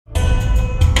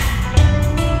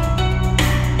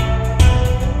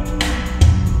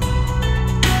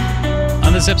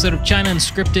this episode of China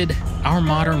Unscripted, our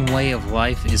modern way of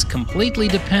life is completely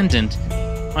dependent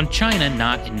on China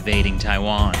not invading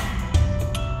Taiwan.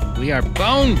 We are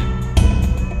boned!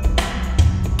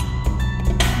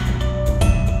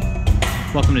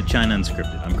 Welcome to China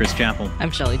Unscripted. I'm Chris Chappell.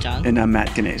 I'm Shelley John. And I'm Matt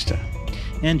Ganesta.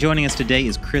 And joining us today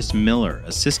is Chris Miller,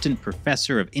 Assistant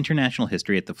Professor of International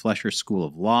History at the Fletcher School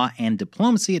of Law and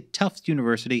Diplomacy at Tufts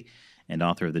University, and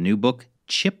author of the new book,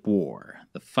 Chip War,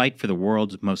 the fight for the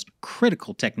world's most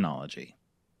critical technology.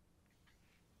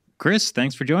 Chris,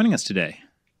 thanks for joining us today.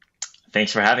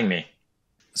 Thanks for having me.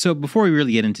 So before we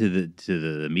really get into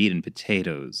the meat and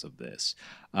potatoes of this,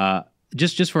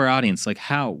 just for our audience,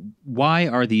 why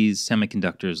are these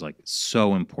semiconductors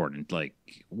so important?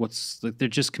 They're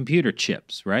just computer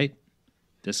chips, right?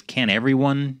 Can't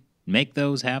everyone make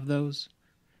those, have those?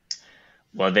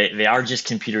 Well, they are just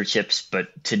computer chips,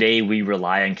 but today we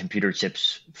rely on computer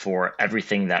chips for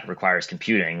everything that requires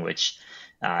computing, which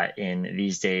in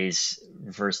these days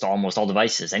refers to almost all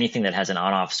devices. Anything that has an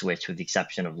on-off switch, with the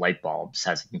exception of light bulbs,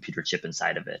 has a computer chip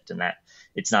inside of it. And that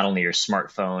it's not only your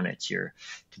smartphone, it's your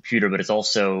computer, but it's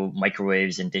also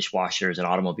microwaves and dishwashers and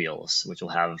automobiles, which will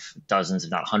have dozens,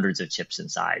 if not hundreds, of chips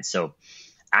inside. So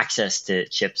access to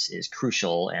chips is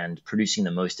crucial, and producing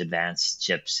the most advanced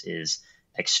chips is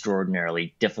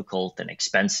extraordinarily difficult and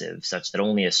expensive, such that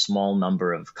only a small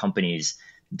number of companies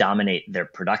dominate their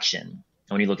production. And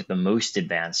when you look at the most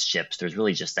advanced chips, there's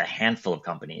really just a handful of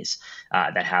companies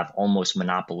that have almost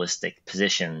monopolistic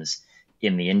positions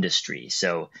in the industry.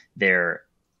 So they're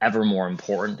ever more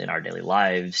important in our daily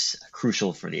lives,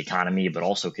 crucial for the economy, but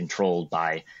also controlled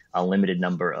by a limited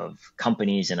number of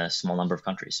companies in a small number of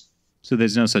countries. So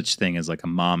there's no such thing as a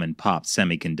mom and pop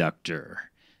semiconductor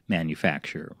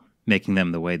manufacturer making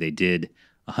them the way they did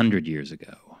 100 years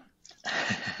ago.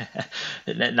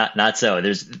 Not so.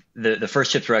 There's the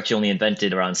first chips were actually only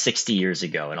invented around 60 years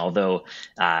ago. And although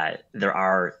there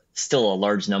are still a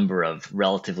large number of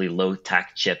relatively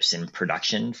low-tech chips in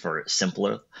production for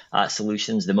simpler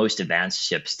solutions, the most advanced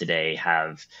chips today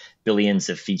have billions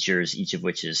of features, each of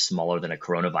which is smaller than a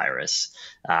coronavirus.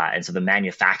 And so the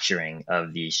manufacturing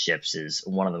of these chips is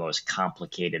one of the most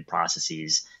complicated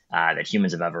processes that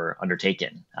humans have ever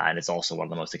undertaken. And it's also one of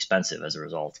the most expensive as a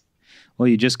result. Well,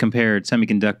 you just compared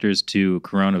semiconductors to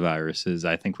coronaviruses.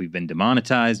 I think we've been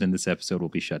demonetized, and this episode will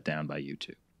be shut down by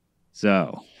YouTube.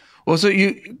 So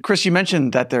Chris, you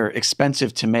mentioned that they're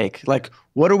expensive to make.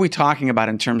 What are we talking about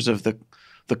in terms of the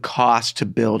cost to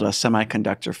build a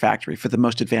semiconductor factory for the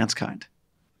most advanced kind?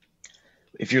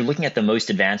 If you're looking at the most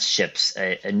advanced chips,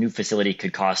 a new facility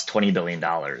could cost $20 billion,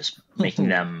 making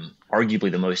them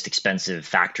arguably the most expensive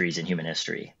factories in human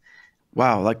history.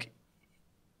 Wow,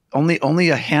 only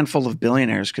a handful of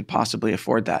billionaires could possibly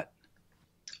afford that.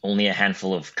 Only a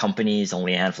handful of companies,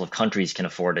 only a handful of countries can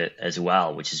afford it as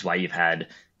well, which is why you've had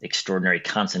extraordinary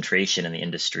concentration in the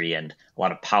industry and a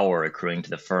lot of power accruing to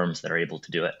the firms that are able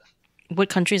to do it. What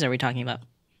countries are we talking about?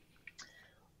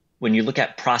 When you look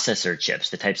at processor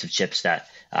chips, the types of chips that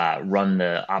run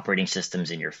the operating systems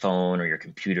in your phone or your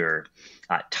computer,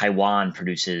 Taiwan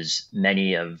produces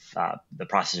many of the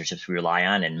processor chips we rely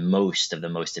on, and most of the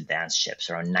most advanced chips.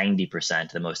 Around 90%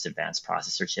 of the most advanced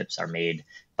processor chips are made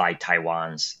by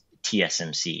Taiwan's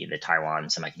TSMC, the Taiwan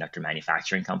Semiconductor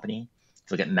Manufacturing Company. If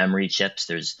you look at memory chips,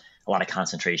 there's a lot of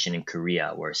concentration in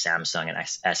Korea, where Samsung and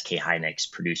SK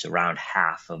Hynix produce around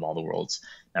half of all the world's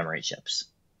memory chips.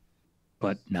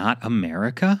 But not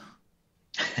America?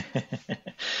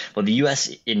 Well, the U.S.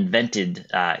 invented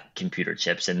computer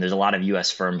chips, and there's a lot of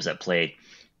U.S. firms that play a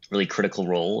really critical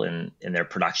role in their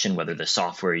production, whether the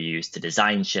software you use to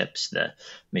design chips, the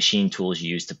machine tools you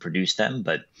use to produce them.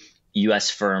 But U.S.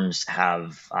 firms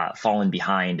have fallen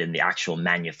behind in the actual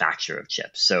manufacture of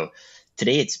chips. So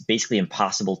today, it's basically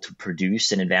impossible to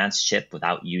produce an advanced chip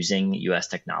without using U.S.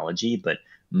 technology, but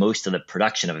most of the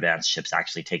production of advanced chips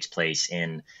actually takes place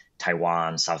in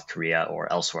Taiwan, South Korea,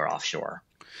 or elsewhere offshore.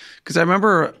 Because I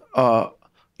remember,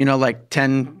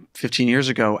 10, 15 years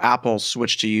ago, Apple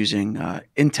switched to using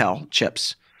Intel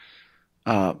chips.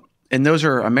 And those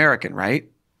are American, right?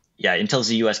 Yeah,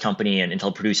 Intel's a U.S. company, and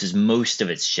Intel produces most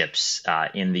of its chips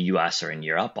in the U.S. or in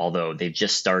Europe, although they've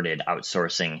just started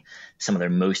outsourcing some of their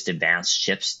most advanced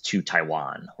chips to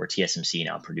Taiwan, where TSMC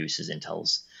now produces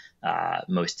Intel's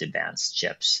most advanced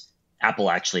chips.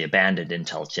 Apple actually abandoned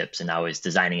Intel chips and now is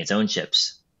designing its own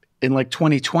chips. In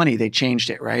 2020, they changed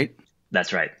it, right?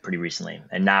 That's right, pretty recently.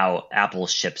 And now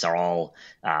Apple's chips are all,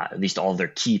 at least all of their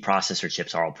key processor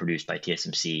chips are all produced by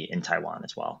TSMC in Taiwan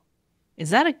as well.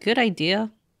 Is that a good idea?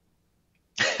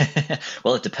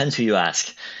 Well, it depends who you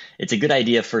ask. It's a good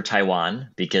idea for Taiwan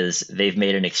because they've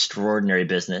made an extraordinary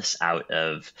business out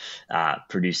of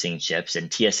producing chips, and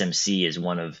TSMC is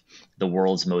one of the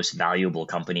world's most valuable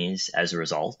companies as a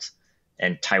result.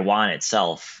 And Taiwan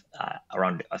itself,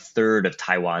 around a third of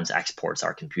Taiwan's exports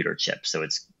are computer chips, so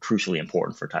it's crucially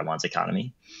important for Taiwan's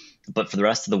economy. But for the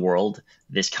rest of the world,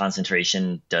 this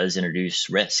concentration does introduce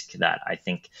risk that I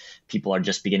think people are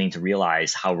just beginning to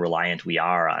realize how reliant we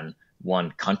are on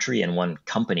one country and one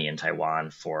company in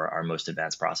Taiwan for our most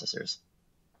advanced processors.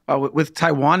 With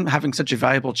Taiwan having such a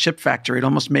valuable chip factory, it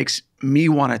almost makes me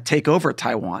want to take over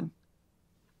Taiwan.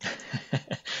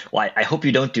 Well, I hope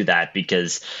you don't do that,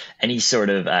 because any sort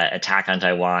of attack on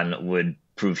Taiwan would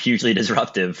prove hugely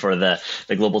disruptive for the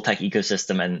global tech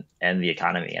ecosystem and the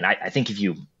economy. And I think if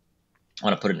you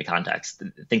want to put it into context,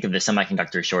 think of the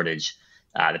semiconductor shortage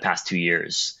the past 2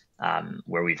 years,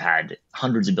 where we've had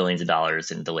hundreds of billions of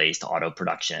dollars in delays to auto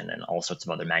production and all sorts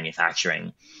of other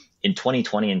manufacturing. In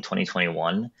 2020 and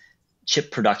 2021,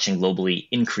 chip production globally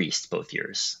increased both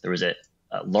years. There was a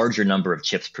larger number of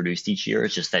chips produced each year.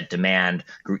 It's just that demand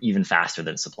grew even faster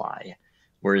than supply.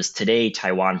 Whereas today,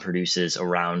 Taiwan produces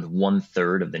around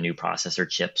 1/3 of the new processor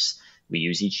chips we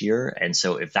use each year. And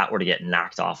so if that were to get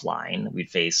knocked offline, we'd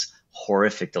face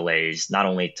horrific delays, not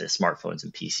only to smartphones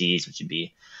and PCs, which would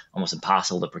be almost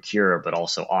impossible to procure, but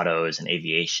also autos and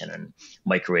aviation and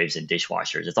microwaves and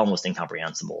dishwashers. It's almost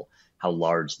incomprehensible how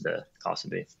large the cost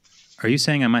would be. Are you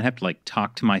saying I might have to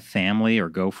talk to my family or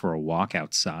go for a walk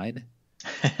outside?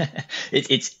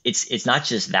 It's not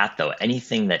just that, though.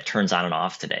 Anything that turns on and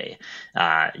off today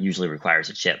usually requires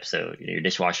a chip. So your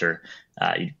dishwasher,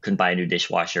 you couldn't buy a new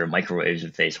dishwasher. Microwaves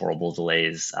would face horrible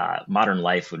delays. Modern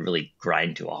life would really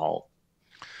grind to a halt.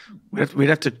 We'd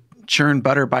have to churn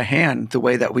butter by hand the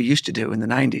way that we used to do in the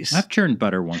 90s. I've churned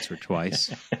butter once or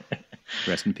twice.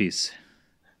 Rest in peace,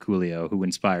 Coolio, who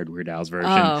inspired Weird Al's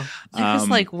version. Oh, I was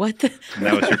like, what the?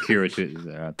 That was your cure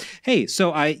to. Hey,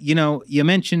 so you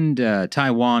mentioned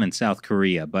Taiwan and South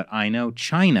Korea, but I know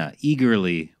China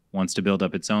eagerly wants to build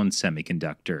up its own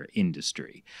semiconductor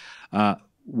industry.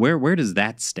 Where does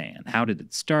that stand? How did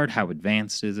it start? How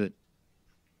advanced is it?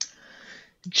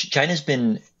 China's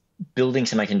been building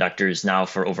semiconductors now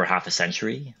for over half a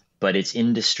century, but its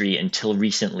industry until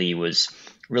recently was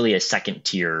really a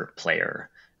second-tier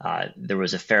player. There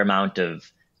was a fair amount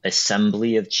of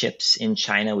assembly of chips in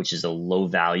China, which is a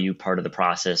low-value part of the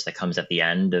process that comes at the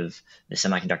end of the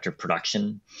semiconductor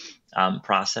production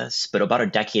process. But about a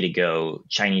decade ago,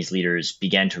 Chinese leaders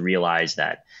began to realize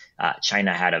that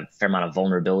China had a fair amount of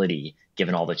vulnerability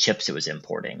given all the chips it was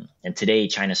importing. And today,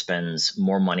 China spends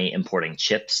more money importing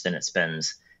chips than it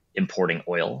spends importing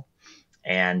oil.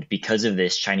 And because of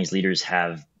this, Chinese leaders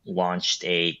have launched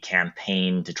a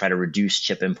campaign to try to reduce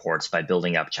chip imports by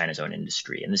building up China's own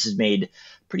industry. And this has made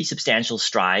pretty substantial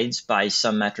strides by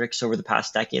some metrics over the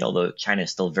past decade, although China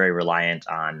is still very reliant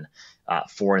on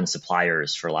foreign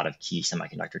suppliers for a lot of key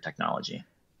semiconductor technology.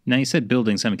 Now, you said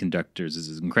building semiconductors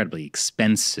is incredibly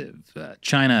expensive.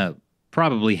 China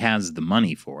probably has the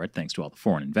money for it, thanks to all the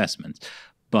foreign investments.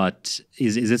 But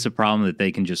is this a problem that they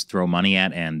can just throw money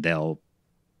at and they'll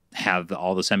have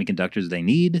all the semiconductors they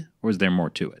need, or is there more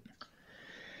to it?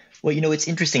 Well, it's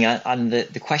interesting on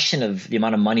the question of the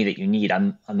amount of money that you need.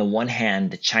 On the one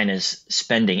hand, China's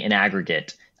spending in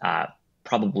aggregate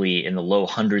probably in the low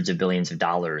hundreds of billions of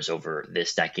dollars over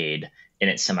this decade in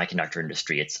its semiconductor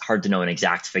industry. It's hard to know an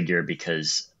exact figure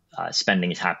because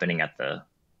spending is happening at the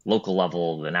local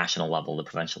level, the national level, the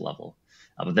provincial level.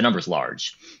 But the number is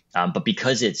large. But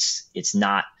because it's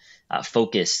not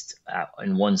focused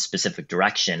in one specific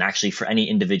direction, actually for any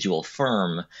individual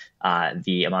firm,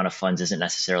 the amount of funds isn't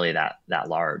necessarily that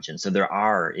large. And so there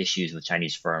are issues with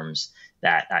Chinese firms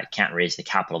that can't raise the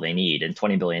capital they need. And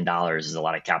 $20 billion is a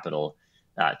lot of capital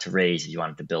to raise if you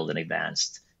wanted to build an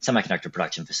advanced semiconductor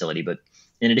production facility. But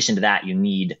in addition to that, you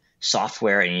need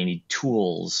software and you need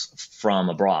tools from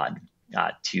abroad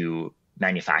to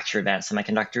manufacture advanced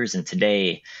semiconductors. And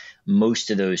today,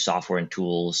 most of those software and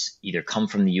tools either come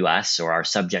from the US or are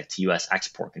subject to US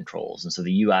export controls. And so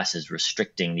the US is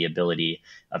restricting the ability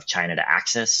of China to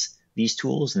access these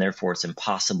tools, and therefore it's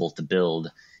impossible to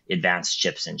build advanced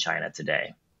chips in China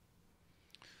today.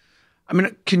 I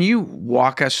mean, can you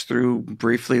walk us through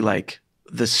briefly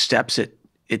the steps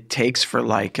it takes for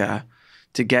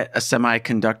to get a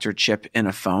semiconductor chip in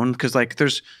a phone? Because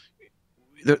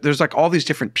there's all these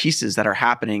different pieces that are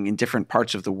happening in different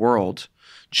parts of the world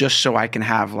just so I can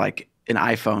have an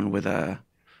iPhone with a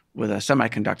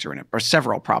semiconductor in it, or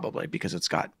several probably, because it's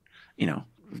got, a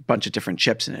bunch of different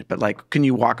chips in it. But can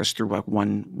you walk us through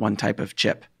one type of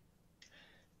chip?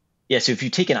 Yeah, so if you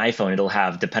take an iPhone, it'll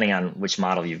have, depending on which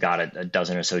model you've got, a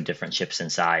dozen or so different chips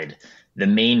inside. The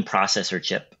main processor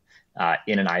chip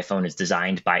in an iPhone is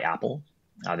designed by Apple.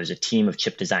 There's a team of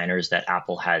chip designers that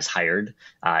Apple has hired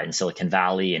in Silicon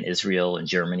Valley, in Israel, in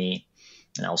Germany,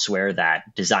 and elsewhere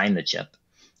that design the chip.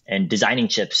 And designing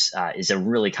chips is a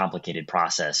really complicated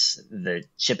process. The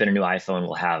chip in a new iPhone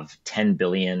will have 10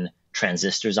 billion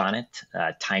transistors on it,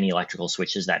 tiny electrical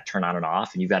switches that turn on and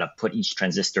off. And you've got to put each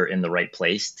transistor in the right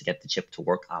place to get the chip to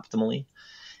work optimally.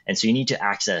 And so you need to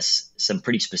access some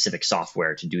pretty specific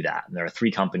software to do that. And there are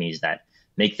 3 companies that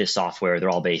make this software. They're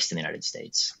all based in the United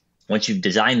States. Once you've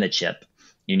designed the chip,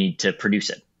 you need to produce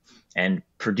it. And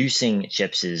producing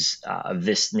chips of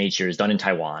this nature is done in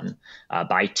Taiwan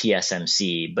by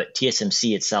TSMC, but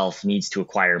TSMC itself needs to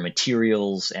acquire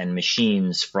materials and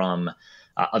machines from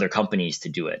other companies to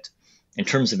do it. In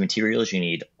terms of materials, you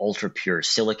need ultra pure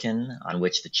silicon on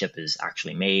which the chip is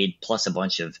actually made, plus a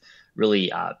bunch of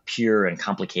really pure and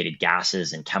complicated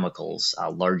gases and chemicals,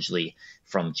 largely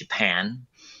from Japan.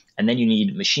 And then you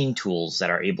need machine tools that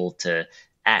are able to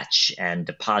etch and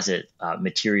deposit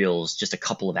materials just a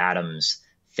couple of atoms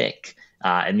thick.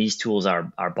 And these tools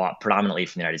are bought predominantly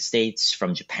from the United States,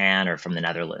 from Japan, or from the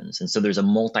Netherlands. And so there's a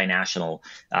multinational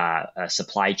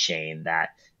supply chain that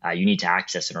you need to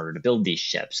access in order to build these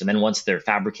chips. And then once they're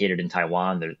fabricated in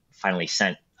Taiwan, they're finally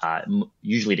sent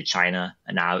usually to China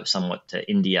and now somewhat to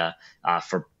India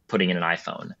for putting in an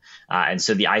iPhone. And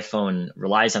so the iPhone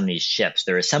relies on these chips.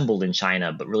 They're assembled in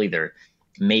China, but really they're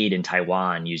made in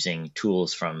Taiwan using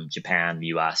tools from Japan, the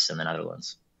US, and the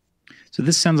Netherlands. So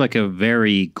this sounds like a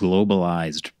very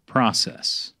globalized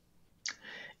process.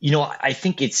 I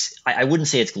think I wouldn't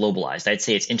say it's globalized. I'd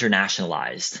say it's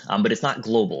internationalized, but it's not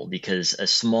global because a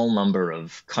small number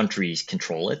of countries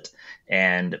control it.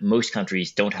 And most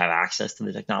countries don't have access to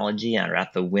the technology and are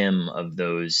at the whim of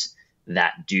those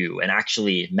that do. And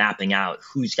actually mapping out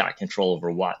who's got control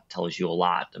over what tells you a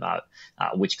lot about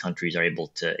which countries are able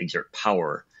to exert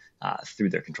power through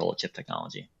their control of chip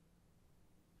technology.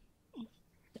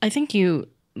 I think you,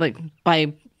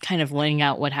 by kind of laying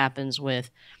out what happens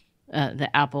with the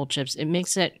Apple chips, it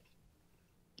makes it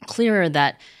clearer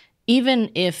that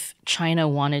even if China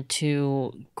wanted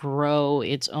to grow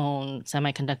its own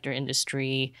semiconductor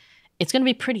industry, it's going to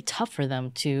be pretty tough for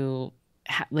them to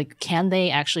can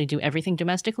they actually do everything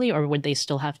domestically, or would they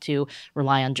still have to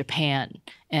rely on Japan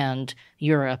and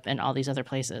Europe and all these other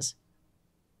places?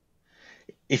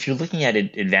 If you're looking at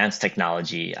advanced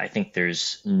technology, I think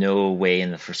there's no way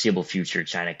in the foreseeable future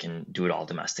China can do it all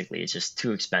domestically. It's just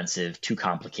too expensive, too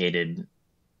complicated.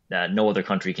 No other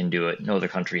country can do it. No other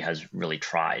country has really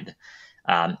tried.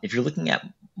 If you're looking at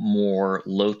more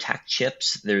low-tech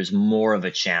chips, there's more of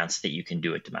a chance that you can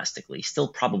do it domestically. Still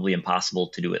probably impossible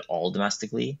to do it all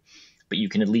domestically, but you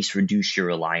can at least reduce your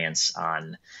reliance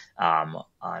on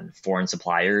foreign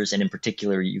suppliers. And in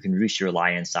particular, you can reduce your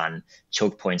reliance on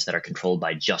choke points that are controlled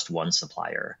by just one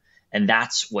supplier. And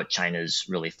that's what China's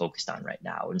really focused on right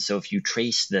now. And so if you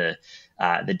trace the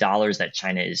dollars that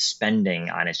China is spending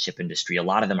on its chip industry, a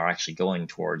lot of them are actually going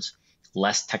towards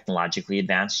less technologically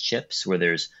advanced chips where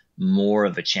there's more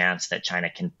of a chance that China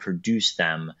can produce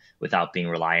them without being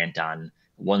reliant on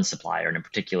one supplier, and in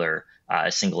particular,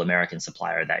 a single American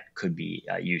supplier that could be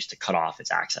used to cut off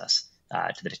its access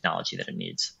to the technology that it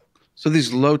needs. So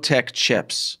these low-tech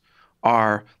chips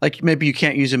are like maybe you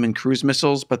can't use them in cruise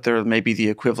missiles, but they're maybe the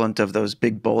equivalent of those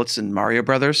big bullets in Mario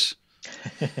Brothers.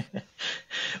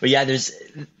 Well, yeah, there's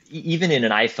even in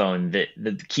an iPhone,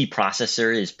 the key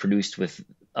processor is produced with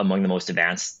among the most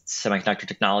advanced semiconductor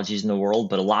technologies in the world,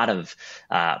 but a lot of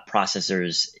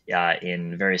processors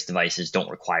in various devices don't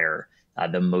require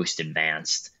the most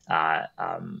advanced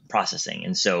processing.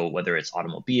 And so whether it's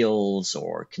automobiles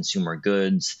or consumer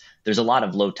goods, there's a lot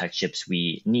of low-tech chips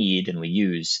we need and we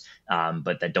use,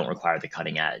 but that don't require the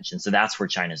cutting edge. And so that's where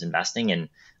China's investing. And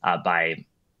by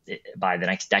the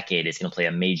next decade, it's going to play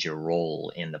a major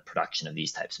role in the production of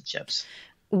these types of chips.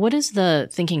 What is the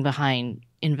thinking behind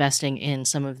investing in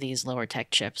some of these lower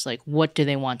tech chips? Like, what do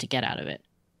they want to get out of it?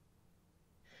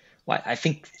 Well, I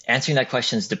think answering that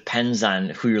question depends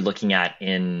on who you're looking at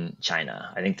in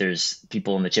China. I think there's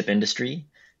people in the chip industry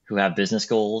who have business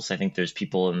goals. I think there's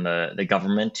people in the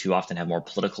government who often have more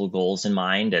political goals in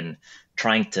mind, and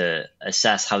trying to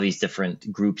assess how these different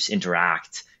groups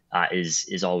interact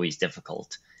is always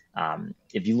difficult.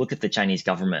 If you look at the Chinese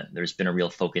government, there's been a real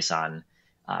focus on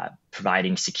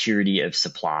providing security of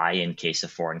supply in case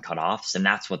of foreign cutoffs. And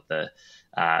that's what the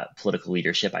political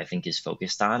leadership, I think, is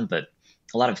focused on. But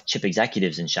a lot of chip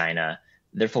executives in China,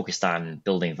 they're focused on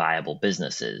building viable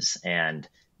businesses. And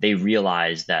they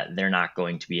realize that they're not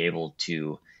going to be able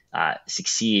to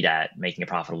succeed at making a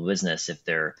profitable business if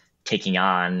they're taking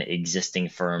on existing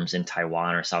firms in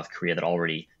Taiwan or South Korea that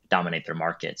already dominate their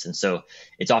markets. And so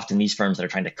it's often these firms that are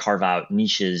trying to carve out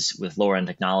niches with lower end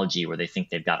technology where they think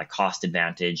they've got a cost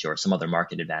advantage or some other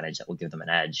market advantage that will give them an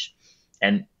edge.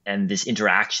 And this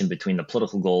interaction between the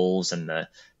political goals and the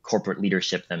corporate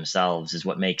leadership themselves is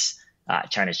what makes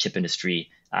China's chip industry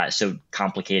so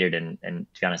complicated and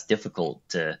to be honest, difficult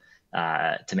to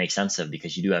make sense of,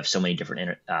 because you do have so many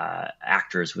different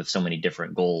actors with so many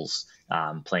different goals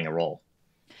playing a role.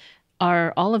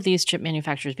 Are all of these chip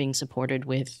manufacturers being supported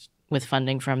with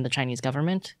funding from the Chinese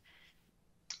government?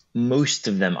 Most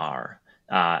of them are,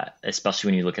 especially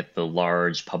when you look at the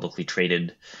large publicly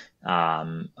traded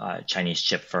Chinese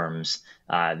chip firms.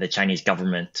 The Chinese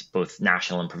government, both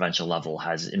national and provincial level,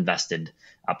 has invested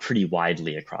pretty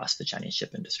widely across the Chinese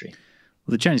chip industry.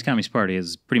 Well, the Chinese Communist Party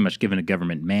has pretty much given a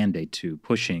government mandate to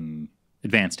pushing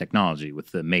advanced technology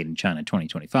with the Made in China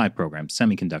 2025 program.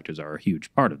 Semiconductors are a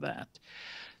huge part of that.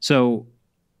 So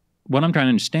what I'm trying to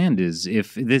understand is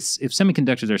if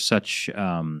semiconductors are such,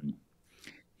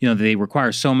 they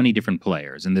require so many different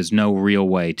players, and there's no real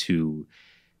way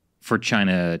for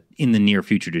China in the near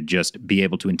future to just be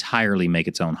able to entirely make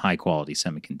its own high quality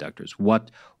semiconductors.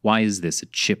 Why is this a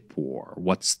chip war?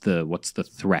 What's the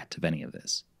threat of any of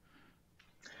this?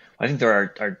 I think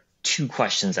there are two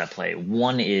questions at play.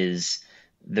 One is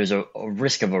there's a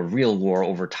risk of a real war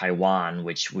over Taiwan,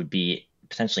 which would be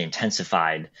potentially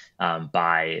intensified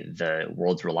by the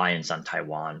world's reliance on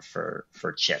Taiwan for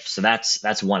chips. So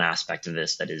that's one aspect of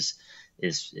this that is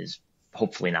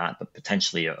hopefully not, but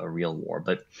potentially a real war.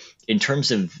 But in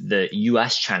terms of the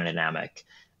U.S.-China dynamic,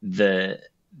 the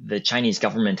Chinese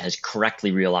government has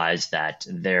correctly realized that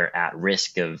they're at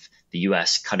risk of the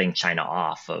U.S. cutting China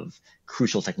off of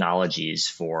crucial technologies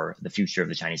for the future of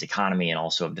the Chinese economy and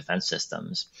also of defense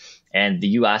systems. And the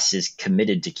U.S. is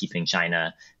committed to keeping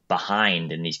China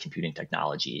behind in these computing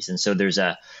technologies. And so there's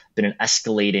been an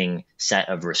escalating set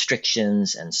of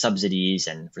restrictions and subsidies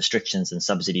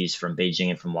from Beijing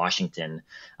and from Washington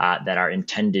that are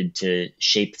intended to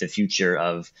shape the future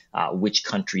of which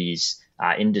country's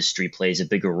industry plays a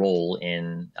bigger role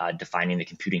in defining the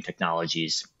computing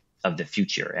technologies of the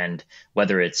future. And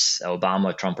whether it's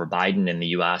Obama, Trump, or Biden in the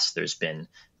US, there's been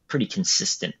pretty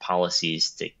consistent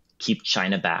policies to keep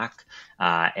China back.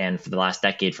 And for the last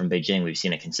decade from Beijing, we've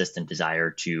seen a consistent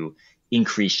desire to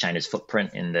increase China's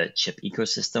footprint in the chip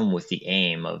ecosystem with the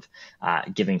aim of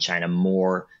giving China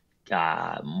more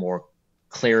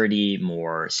clarity,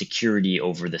 more security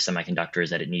over the semiconductors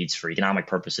that it needs for economic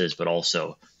purposes, but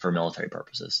also for military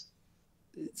purposes.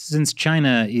 Since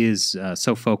China is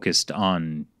so focused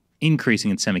on increasing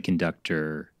its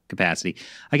semiconductor capacity,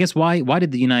 I guess why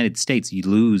did the United States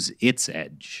lose its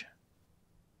edge?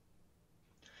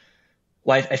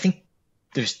 Well, I think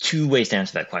there's two ways to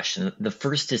answer that question. The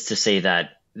first is to say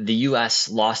that the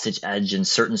U.S. lost its edge in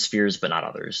certain spheres, but not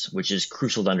others, which is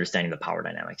crucial to understanding the power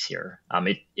dynamics here.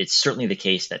 It's certainly the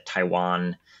case that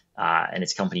Taiwan and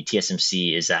its company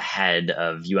TSMC is ahead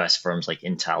of U.S. firms like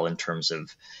Intel in terms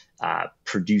of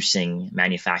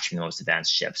manufacturing the most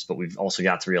advanced chips. But we've also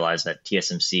got to realize that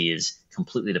TSMC is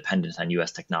completely dependent on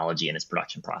U.S. technology and its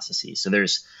production processes. So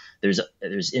there's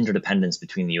interdependence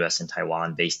between the U.S. and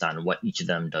Taiwan based on what each of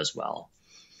them does well.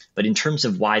 But in terms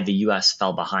of why the U.S.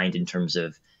 fell behind in terms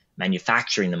of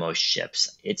manufacturing the most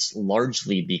chips, it's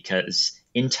largely because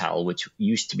Intel, which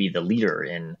used to be the leader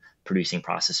in producing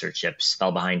processor chips,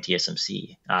 fell behind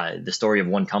TSMC. The story of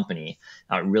one company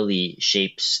really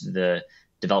shapes the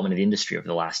development of the industry over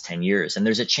the last 10 years. And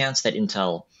there's a chance that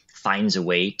Intel finds a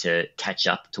way to catch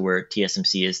up to where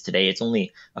TSMC is today. It's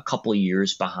only a couple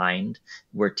years behind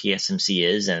where TSMC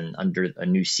is, and under a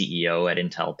new CEO at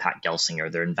Intel, Pat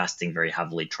Gelsinger, they're investing very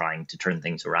heavily trying to turn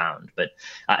things around. But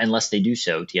unless they do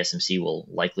so, TSMC will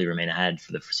likely remain ahead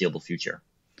for the foreseeable future.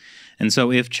 And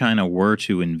so if China were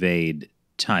to invade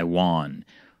Taiwan,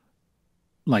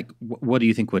 what do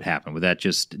you think would happen? Would that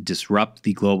just disrupt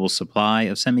the global supply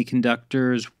of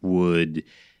semiconductors? Would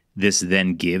this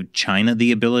then give China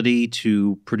the ability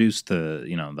to produce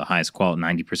the highest quality,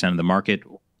 90% of the market?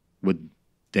 Would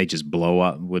they just blow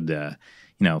up? Would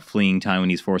fleeing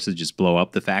Taiwanese forces just blow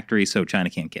up the factory so China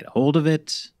can't get a hold of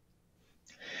it?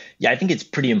 Yeah, I think it's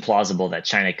pretty implausible that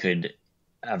China could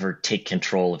ever take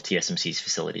control of TSMC's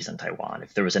facilities in Taiwan.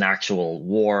 If there was an actual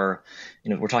war,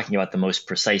 we're talking about the most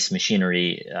precise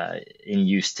machinery in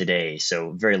use today.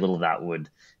 So very little of that would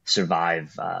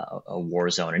survive a war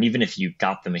zone. And even if you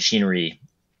got the machinery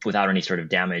without any sort of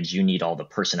damage, you need all the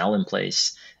personnel in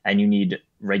place, and you need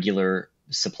regular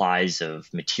supplies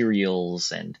of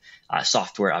materials and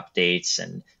software updates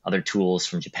and other tools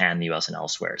from Japan, the US, and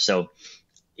elsewhere. So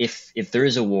if there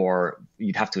is a war,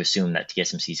 you'd have to assume that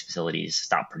TSMC's facilities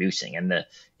stop producing, and the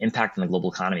impact on the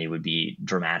global economy would be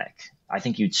dramatic. I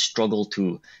think you'd struggle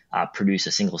to produce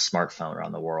a single smartphone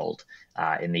around the world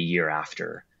in the year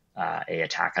after a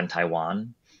attack on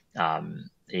Taiwan.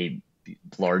 A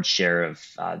large share of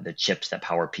the chips that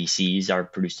power PCs are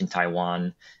produced in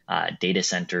Taiwan. Data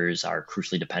centers are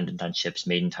crucially dependent on chips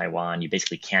made in Taiwan. You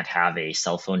basically can't have a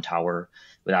cell phone tower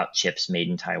without chips made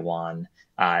in Taiwan.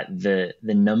 The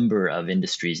number of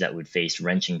industries that would face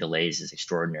wrenching delays is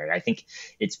extraordinary. I think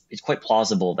it's quite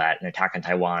plausible that an attack on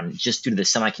Taiwan, just due to the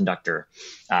semiconductor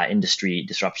industry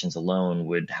disruptions alone,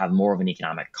 would have more of an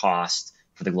economic cost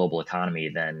for the global economy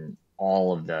than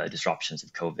all of the disruptions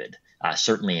of COVID,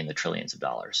 certainly in the trillions of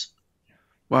dollars.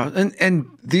 Wow. And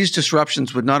these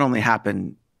disruptions would not only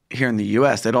happen here in the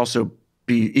US, they'd also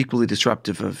be equally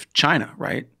disruptive of China,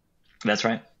 right? That's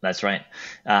right. That's right.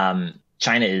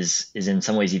 China is in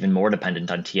some ways even more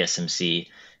dependent on TSMC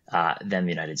than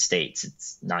the United States.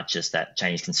 It's not just that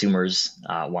Chinese consumers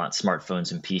want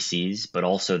smartphones and PCs, but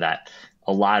also that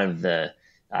a lot of the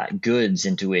goods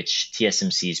into which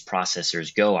TSMC's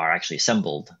processors go are actually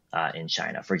assembled in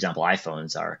China. For example,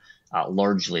 iPhones are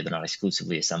largely, but not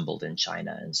exclusively, assembled in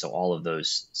China. And so all of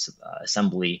those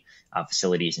assembly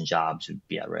facilities and jobs would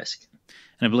be at risk.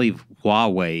 And I believe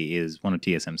Huawei is one of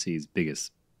TSMC's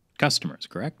biggest customers,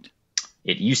 correct?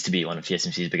 It used to be one of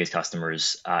TSMC's biggest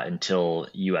customers until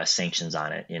U.S. sanctions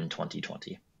on it in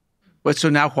 2020. But so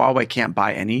now Huawei can't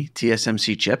buy any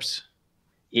TSMC chips?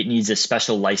 It needs a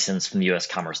special license from the U.S.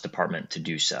 Commerce Department to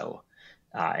do so.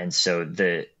 And so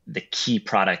the key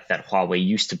product that Huawei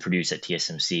used to produce at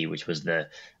TSMC, which was the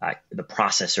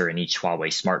processor in each Huawei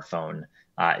smartphone,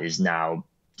 is now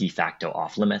de facto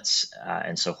off limits.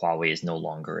 And so Huawei is no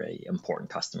longer an important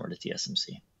customer to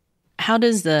TSMC. How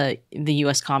does the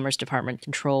U.S. Commerce Department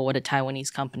control what a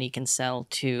Taiwanese company can sell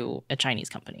to a Chinese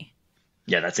company?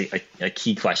 Yeah, that's a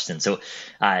key question. So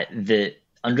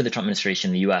under the Trump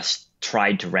administration, the U.S.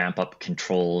 tried to ramp up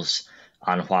controls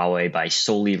on Huawei by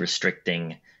solely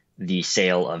restricting the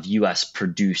sale of U.S.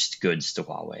 produced goods to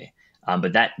Huawei.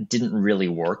 But that didn't really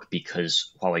work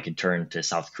because Huawei could turn to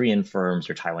South Korean firms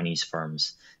or Taiwanese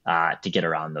firms to get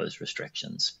around those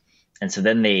restrictions. And so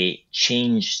then they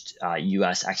changed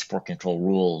U.S. export control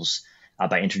rules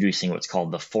by introducing what's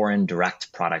called the Foreign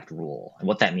Direct Product Rule. And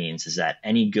what that means is that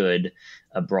any good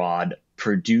abroad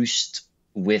produced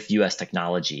with U.S.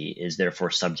 technology is therefore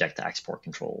subject to export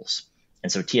controls.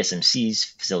 And so TSMC's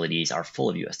facilities are full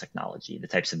of U.S. technology, the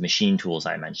types of machine tools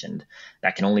I mentioned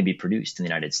that can only be produced in the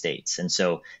United States. And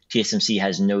so TSMC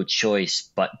has no choice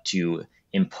but to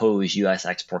impose U.S.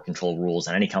 export control rules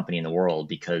on any company in the world,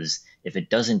 because if it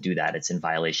doesn't do that, it's in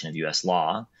violation of U.S.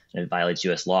 law. And if it violates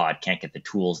U.S. law, it can't get the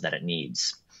tools that it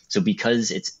needs. So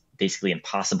because it's basically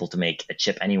impossible to make a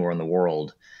chip anywhere in the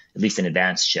world, at least an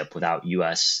advanced chip, without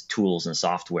U.S. tools and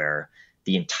software,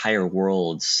 the entire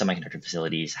world's semiconductor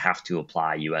facilities have to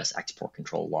apply U.S. export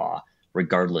control law,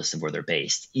 regardless of where they're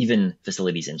based, even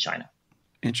facilities in China.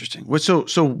 Interesting. So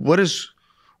what is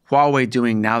Huawei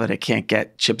doing now that it can't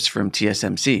get chips from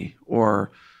TSMC?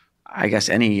 Or I guess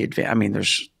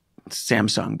there's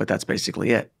Samsung, but that's basically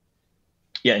it.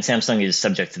 Yeah, and Samsung is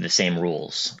subject to the same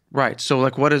rules. Right. So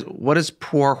what is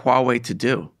poor Huawei to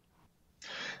do?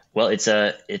 Well,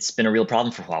 it's been a real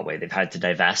problem for Huawei. They've had to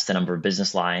divest a number of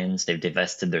business lines. They've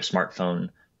divested their smartphone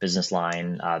business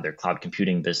line, their cloud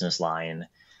computing business line.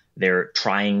 They're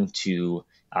trying to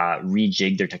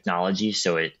rejig their technology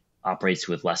so it operates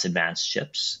with less advanced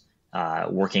chips,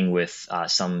 working with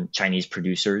some Chinese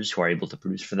producers who are able to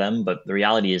produce for them. But the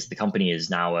reality is the company is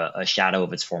now a shadow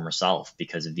of its former self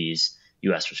because of these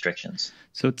U.S. restrictions.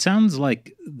 So it sounds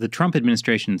like the Trump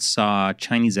administration saw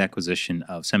Chinese acquisition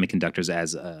of semiconductors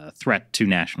as a threat to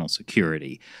national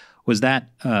security. Was that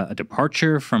a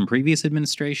departure from previous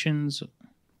administrations?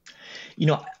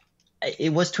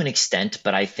 It was to an extent,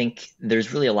 but I think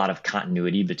there's really a lot of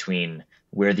continuity between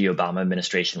where the Obama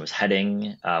administration was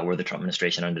heading, where the Trump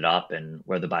administration ended up, and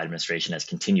where the Biden administration has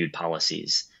continued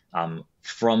policies.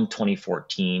 From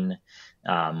 2014,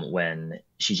 when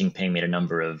Xi Jinping made a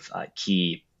number of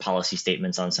key policy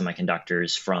statements on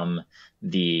semiconductors, from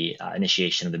the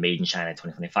initiation of the Made in China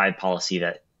 2025 policy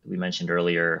that we mentioned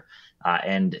earlier,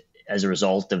 and as a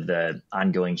result of the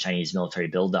ongoing Chinese military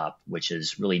buildup, which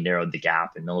has really narrowed the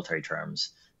gap in military terms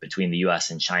between the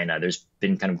U.S. and China, there's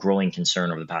been kind of growing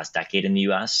concern over the past decade in the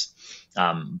U.S.,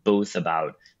 both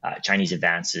about Chinese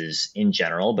advances in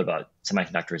general, but about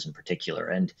semiconductors in particular.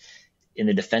 And in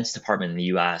the Defense Department in the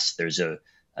U.S., there's a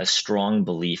a strong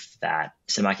belief that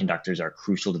semiconductors are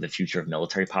crucial to the future of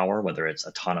military power, whether it's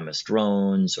autonomous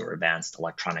drones or advanced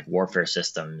electronic warfare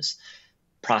systems.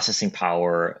 Processing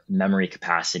power, memory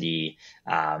capacity,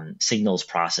 signals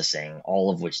processing, all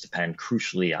of which depend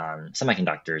crucially on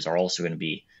semiconductors, are also going to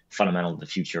be fundamental to the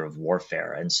future of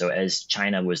warfare. And so as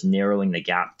China was narrowing the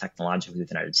gap technologically with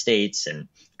the United States and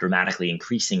dramatically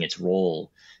increasing its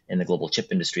role in the global chip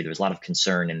industry, there was a lot of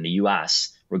concern in the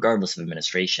US, regardless of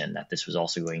administration, that this was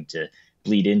also going to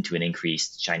bleed into an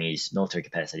increased Chinese military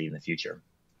capacity in the future.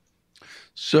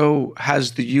 So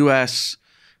has the US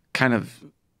kind of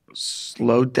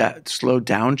slowed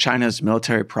down China's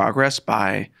military progress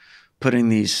by putting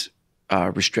these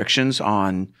restrictions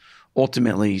on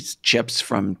ultimately chips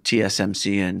from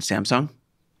TSMC and Samsung?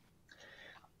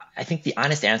 I think the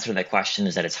honest answer to that question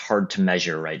is that it's hard to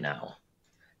measure right now.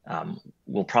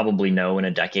 We'll probably know in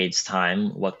a decade's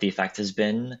time what the effect has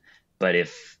been, but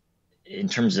if in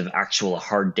terms of actual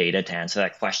hard data to answer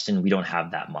that question, we don't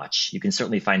have that much. You can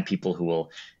certainly find people who will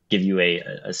give you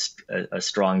a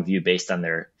strong view based on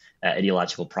their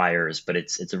ideological priors, but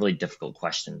it's a really difficult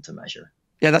question to measure.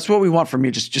 Yeah, that's what we want from you,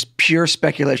 just pure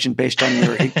speculation based on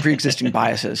your pre-existing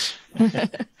biases.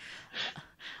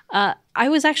 I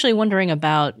was actually wondering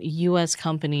about U.S.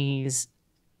 companies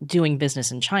doing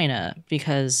business in China,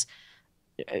 because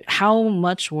how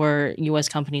much were U.S.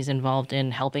 companies involved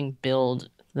in helping build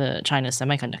the China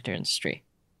semiconductor industry?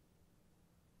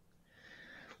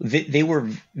 They were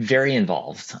very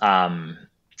involved,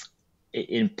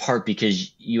 in part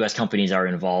because U.S. companies are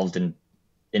involved in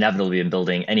inevitably in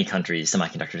building any country's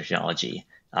semiconductor technology.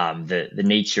 The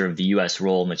nature of the U.S.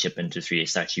 role in the chip industry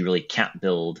is that you really can't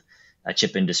build a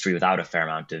chip industry without a fair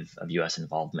amount of U.S.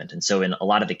 involvement. And so in a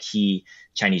lot of the key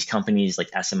Chinese companies like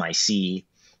SMIC,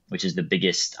 which is the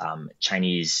biggest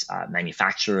Chinese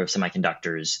manufacturer of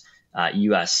semiconductors,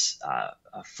 U.S.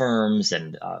 firms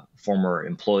and former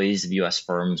employees of U.S.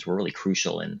 firms were really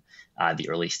crucial in the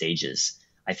early stages.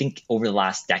 I think over the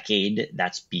last decade,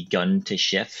 that's begun to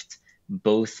shift,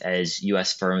 both as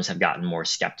U.S. firms have gotten more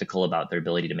skeptical about their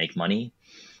ability to make money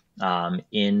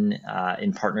in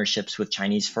partnerships with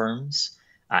Chinese firms,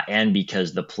 and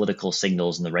because the political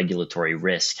signals and the regulatory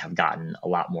risk have gotten a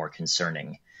lot more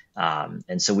concerning.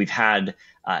 And so we've had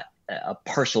a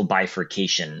partial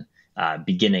bifurcation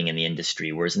beginning in the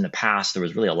industry, whereas in the past there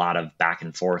was really a lot of back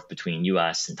and forth between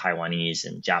U.S. and Taiwanese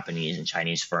and Japanese and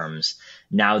Chinese firms.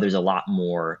 Now there's a lot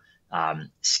more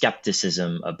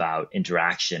skepticism about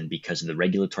interaction because of the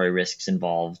regulatory risks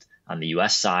involved on the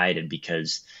U.S. side, and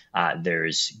because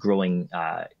there's growing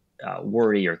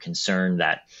worry or concern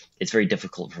that it's very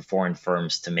difficult for foreign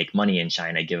firms to make money in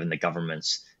China, given the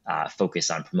government's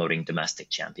focus on promoting domestic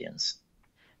champions.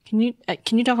 Can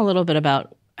you talk a little bit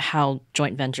about how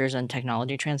joint ventures and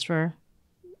technology transfer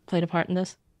played a part in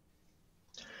this?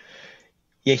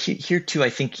 Yeah, here too, I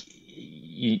think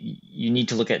you need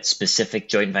to look at specific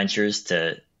joint ventures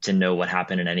to know what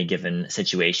happened in any given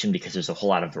situation, because there's a whole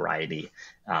lot of variety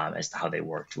as to how they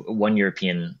worked. One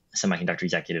European semiconductor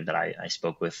executive that I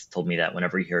spoke with told me that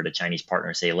whenever he heard a Chinese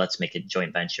partner say, let's make a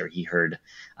joint venture, he heard,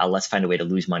 let's find a way to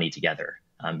lose money together,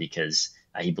 because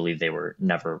he believed they were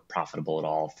never profitable at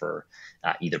all for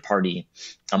either party.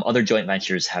 Other joint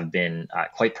ventures have been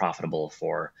quite profitable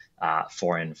for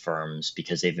foreign firms,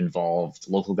 because they've involved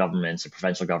local governments or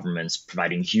provincial governments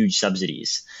providing huge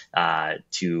subsidies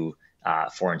to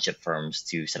foreign chip firms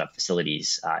to set up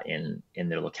facilities in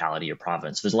their locality or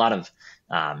province. There's a lot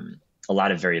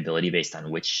of variability based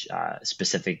on which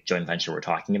specific joint venture we're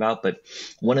talking about. But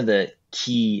one of the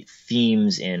key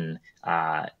themes in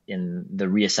the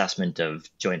reassessment of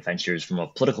joint ventures from a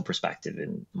political perspective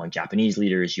among Japanese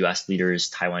leaders, U.S. leaders,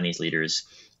 Taiwanese leaders,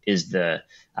 is the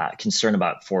concern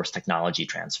about forced technology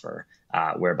transfer,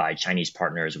 whereby Chinese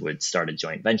partners would start a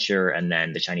joint venture, and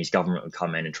then the Chinese government would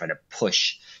come in and try to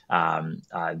push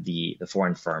the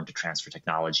foreign firm to transfer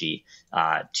technology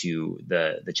to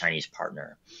the Chinese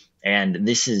partner. And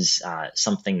this is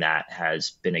something that has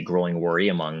been a growing worry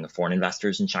among foreign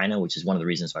investors in China, which is one of the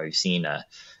reasons why we've seen a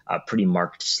pretty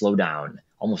marked slowdown,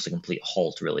 almost a complete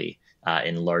halt, really,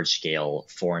 in large-scale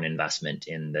foreign investment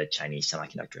in the Chinese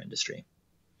semiconductor industry.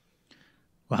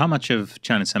 Well, how much of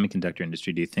China's semiconductor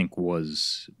industry do you think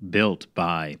was built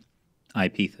by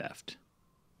IP theft?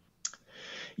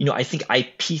 I think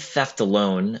IP theft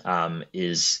alone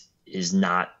is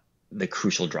not the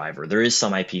crucial driver. There is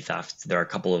some IP theft. There are a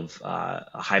couple of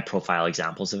high-profile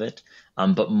examples of it,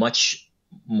 but much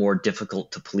more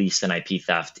difficult to police than IP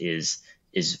theft is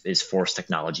forced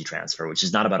technology transfer, which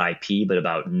is not about IP, but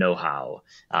about know-how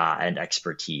and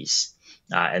expertise.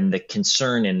 And the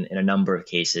concern in a number of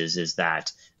cases is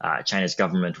that China's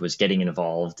government was getting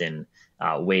involved in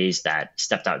ways that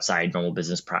stepped outside normal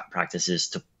business practices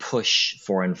to push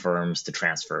foreign firms to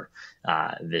transfer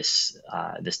this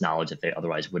knowledge that they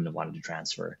otherwise wouldn't have wanted to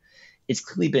transfer. It's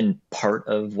clearly been part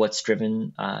of what's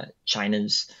driven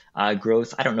China's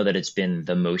growth. I don't know that it's been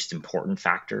the most important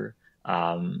factor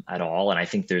at all. And I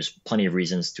think there's plenty of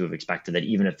reasons to have expected that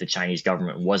even if the Chinese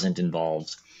government wasn't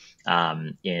involved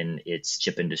in its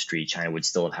chip industry, China would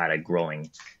still have had a growing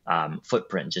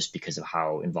footprint just because of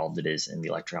how involved it is in the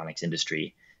electronics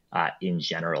industry in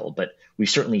general. But we've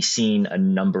certainly seen a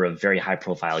number of very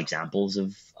high-profile examples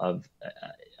of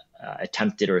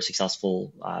attempted or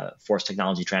successful forced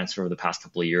technology transfer over the past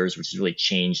couple of years, which has really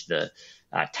changed the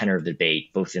tenor of the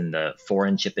debate, both in the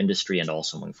foreign chip industry and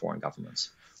also among foreign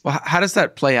governments. Well, how does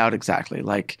that play out exactly?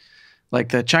 Like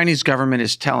the Chinese government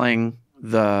is telling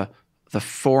the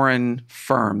foreign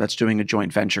firm that's doing a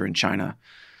joint venture in China,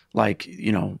 like,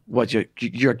 what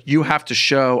you have to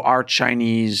show our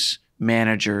Chinese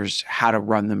managers how to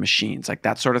run the machines, like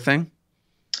that sort of thing?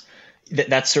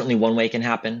 That's certainly one way it can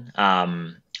happen.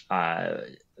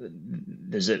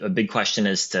 There's a big question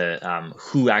as to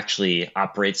who actually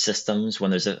operates systems when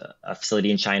there's a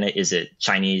facility in China. Is it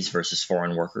Chinese versus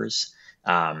foreign workers?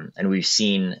 And we've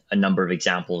seen a number of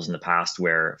examples in the past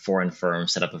where foreign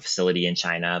firms set up a facility in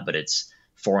China, but it's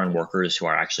foreign workers who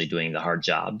are actually doing the hard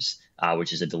jobs,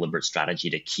 which is a deliberate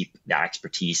strategy to keep that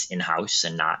expertise in-house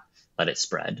and not let it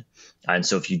spread. And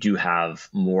so if you do have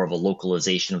more of a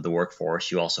localization of the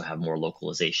workforce, you also have more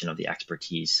localization of the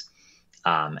expertise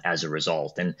as a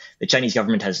result. And the Chinese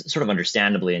government has sort of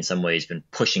understandably in some ways been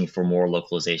pushing for more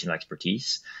localization of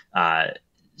expertise,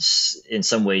 in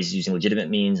some ways using legitimate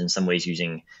means, in some ways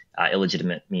using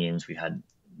illegitimate means. We've had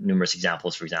numerous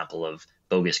examples, for example, of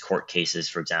bogus court cases,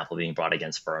 for example, being brought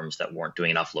against firms that weren't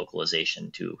doing enough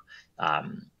localization to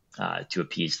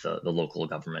appease the local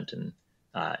government in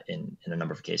a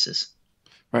number of cases.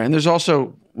 Right. And there's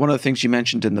also one of the things you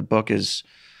mentioned in the book is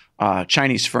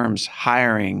Chinese firms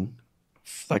hiring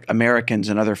like Americans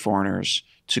and other foreigners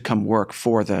to come work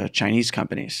for the Chinese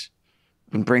companies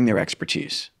and bring their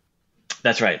expertise.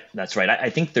 That's right. I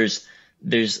think there's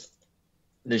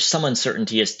some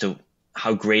uncertainty as to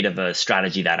how great of a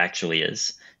strategy that actually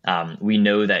is. We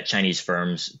know that Chinese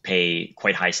firms pay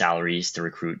quite high salaries to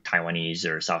recruit Taiwanese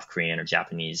or South Korean or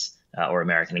Japanese or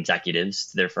American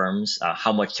executives to their firms.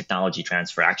 How much technology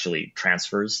transfer actually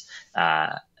transfers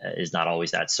is not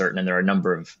always that certain. And there are a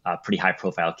number of pretty high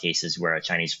profile cases where a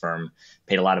Chinese firm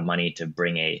paid a lot of money to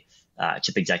bring a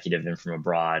chip executive in from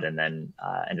abroad and then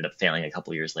ended up failing a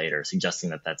couple of years later, suggesting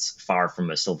that that's far from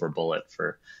a silver bullet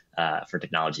for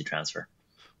technology transfer.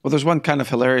 Well, there's one kind of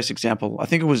hilarious example. I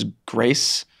think it was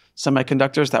Grace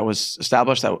Semiconductors that was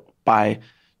established by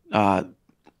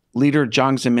leader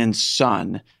Jiang Zemin's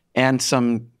son and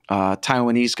some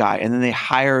Taiwanese guy. And then they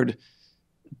hired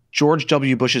George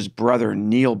W. Bush's brother,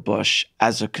 Neil Bush,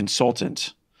 as a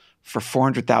consultant for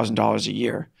 $400,000 a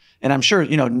year. And I'm sure,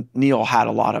 Neil had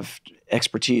a lot of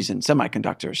expertise in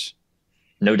semiconductors.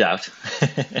 No doubt.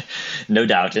 No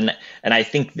doubt. And I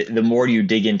think the more you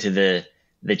dig into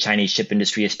the Chinese chip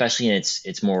industry, especially in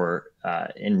its more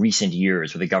in recent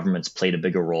years where the government's played a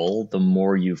bigger role, the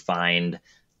more you find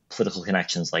political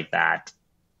connections like that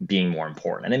being more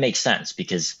important. And it makes sense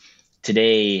because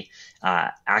today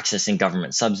accessing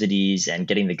government subsidies and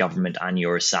getting the government on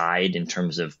your side in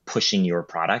terms of pushing your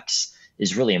products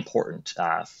is really important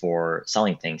for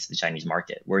selling things to the Chinese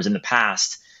market. Whereas in the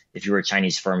past, if you were a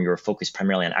Chinese firm, you were focused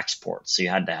primarily on exports. So you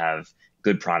had to have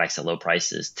good products at low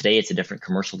prices. Today, it's a different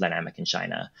commercial dynamic in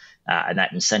China, and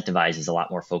that incentivizes a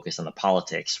lot more focus on the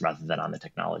politics rather than on the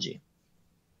technology.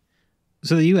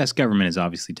 So the U.S. government is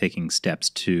obviously taking steps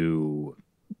to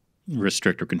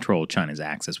restrict or control China's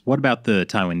access. What about the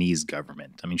Taiwanese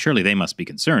government? I mean, surely they must be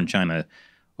concerned China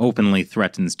openly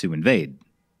threatens to invade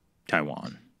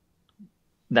Taiwan.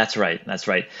 That's right. The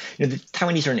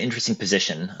Taiwanese are in an interesting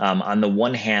position. On the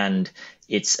one hand,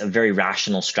 it's a very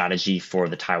rational strategy for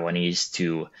the Taiwanese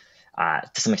to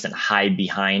some extent hide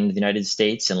behind the United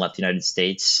States and let the United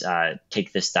States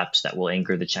take the steps that will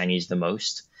anger the Chinese the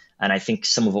most. And I think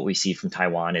some of what we see from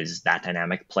Taiwan is that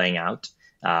dynamic playing out.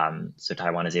 So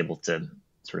Taiwan is able to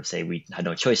sort of say we had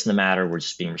no choice in the matter. We're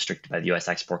just being restricted by the U.S.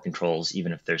 export controls,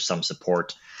 even if there's some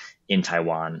support in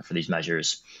Taiwan for these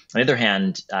measures. On the other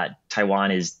hand,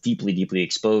 Taiwan is deeply, deeply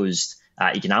exposed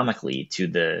economically to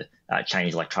the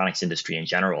Chinese electronics industry in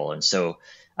general. And so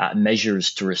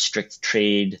measures to restrict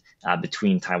trade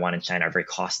between Taiwan and China are very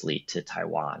costly to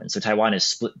Taiwan. And so Taiwan is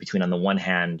split between, on the one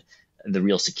hand, the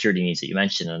real security needs that you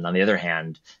mentioned. And on the other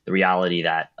hand, the reality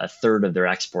that a third of their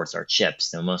exports are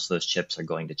chips, and most of those chips are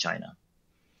going to China.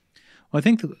 Well, I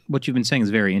think what you've been saying is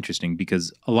very interesting,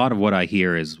 because a lot of what I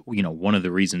hear is, one of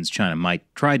the reasons China might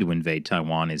try to invade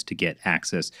Taiwan is to get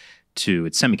access to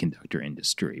its semiconductor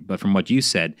industry. But from what you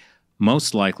said,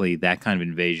 most likely that kind of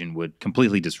invasion would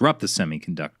completely disrupt the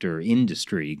semiconductor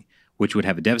industry, which would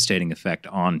have a devastating effect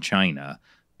on China.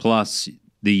 Plus,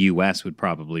 the U.S. would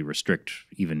probably restrict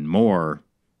even more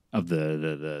of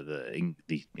the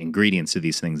ingredients to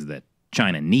these things that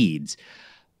China needs.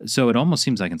 So it almost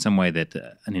seems like in some way that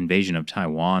an invasion of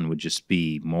Taiwan would just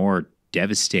be more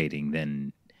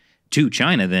devastating to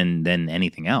China than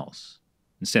anything else,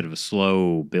 instead of a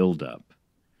slow buildup.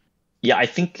 Yeah, I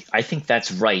think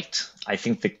that's right. I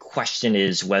think the question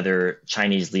is whether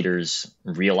Chinese leaders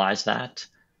realize that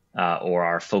or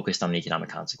are focused on the economic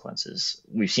consequences.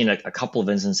 We've seen a couple of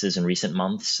instances in recent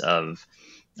months of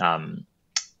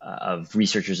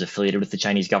researchers affiliated with the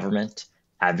Chinese government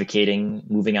advocating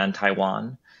moving on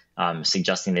Taiwan,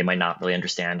 suggesting they might not really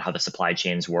understand how the supply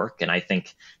chains work. And I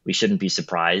think we shouldn't be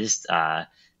surprised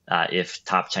if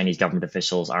top Chinese government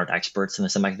officials aren't experts in the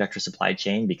semiconductor supply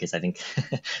chain, because I think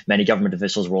many government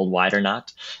officials worldwide are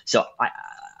not. So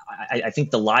I think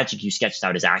the logic you sketched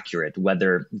out is accurate.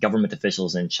 Whether government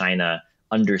officials in China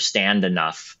understand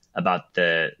enough about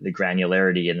the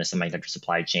granularity in the semiconductor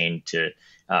supply chain to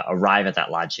arrive at that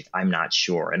logic, I'm not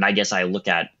sure. And I guess I look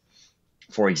at,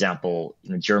 for example,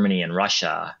 Germany and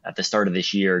Russia. At the start of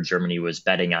this year, Germany was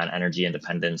betting on energy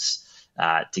independence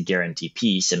to guarantee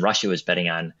peace, and Russia was betting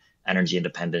on energy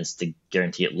independence to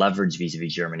guarantee it leverage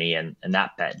vis-a-vis Germany, and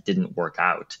that bet didn't work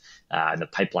out. And the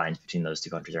pipelines between those two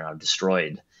countries are now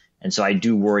destroyed. And so I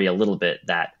do worry a little bit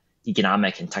that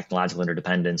economic and technological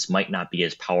interdependence might not be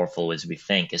as powerful as we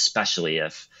think, especially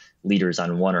if leaders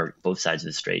on one or both sides of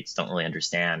the straits don't really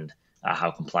understand how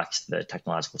complex the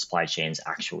technological supply chains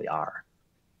actually are.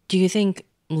 Do you think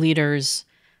leaders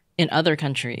in other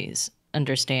countries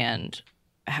understand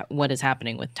what is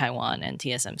happening with Taiwan and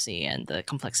TSMC and the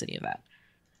complexity of that?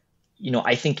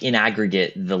 I think in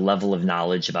aggregate, the level of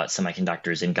knowledge about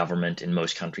semiconductors in government in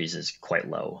most countries is quite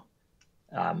low.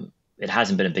 It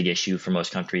hasn't been a big issue for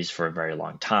most countries for a very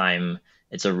long time.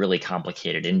 It's a really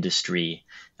complicated industry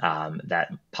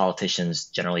that politicians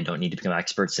generally don't need to become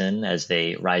experts in as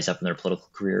they rise up in their political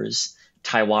careers.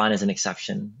 Taiwan is an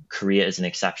exception. Korea is an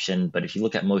exception. But if you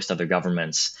look at most other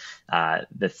governments,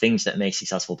 the things that make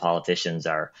successful politicians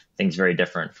are things very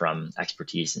different from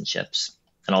expertise in chips.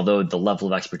 And although the level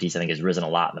of expertise, I think, has risen a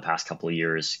lot in the past couple of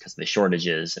years because of the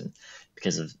shortages and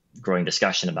because of growing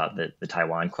discussion about the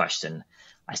Taiwan question,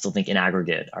 I still think in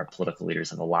aggregate, our political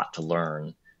leaders have a lot to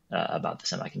learn about the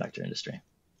semiconductor industry.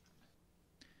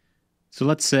 So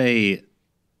let's say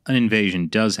an invasion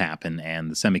does happen and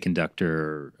the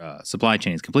semiconductor supply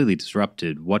chain is completely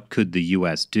disrupted. What could the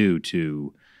U.S. do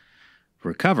to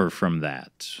recover from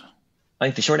that? I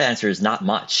think the short answer is not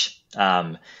much.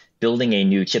 Building a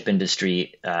new chip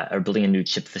industry or building a new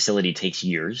chip facility takes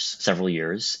years, several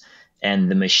years.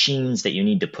 And the machines that you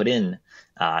need to put in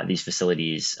these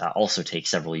facilities also take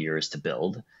several years to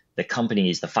build. The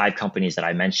 5 companies that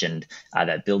I mentioned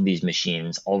that build these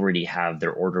machines already have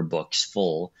their order books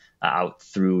full out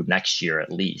through next year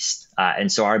at least.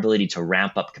 And so our ability to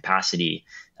ramp up capacity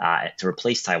to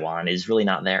replace Taiwan is really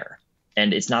not there.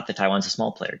 And it's not that Taiwan's a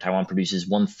small player. Taiwan produces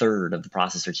 1/3 of the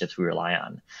processor chips we rely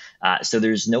on. So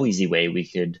there's no easy way we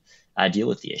could deal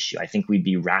with the issue. I think we'd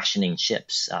be rationing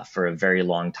chips for a very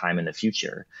long time in the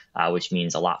future, which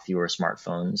means a lot fewer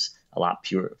smartphones, a lot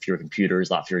fewer computers,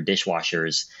 a lot fewer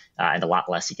dishwashers, and a lot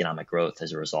less economic growth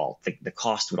as a result. The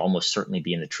cost would almost certainly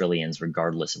be in the trillions,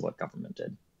 regardless of what government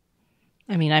did.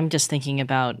 I mean, I'm just thinking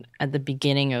about at the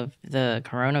beginning of the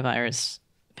coronavirus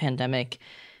pandemic,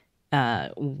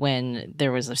 when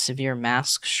there was a severe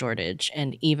mask shortage.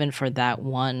 And even for that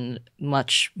one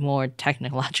much more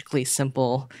technologically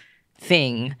simple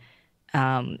thing,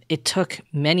 it took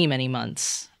many, many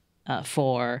months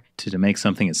to make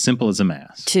something as simple as a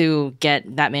mask to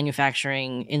get that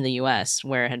manufacturing in the U.S.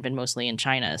 where it had been mostly in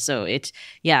China. So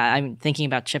I'm thinking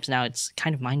about chips now. It's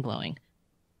kind of mind-blowing.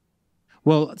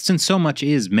 Well, since so much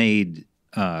is made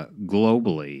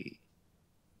globally,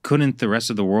 couldn't the rest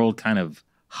of the world kind of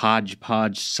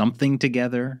hodgepodge something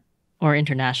together? Or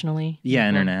internationally? Yeah,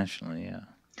 internationally, yeah.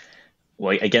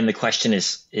 Well, again, the question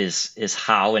is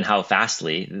how and how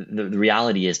fastly. The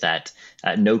reality is that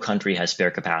no country has spare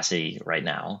capacity right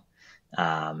now.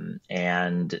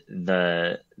 And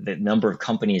the number of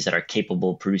companies that are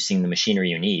capable of producing the machinery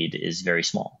you need is very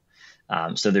small.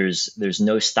 So there's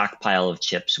no stockpile of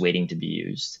chips waiting to be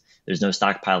used. There's no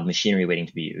stockpiled machinery waiting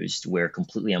to be used. We're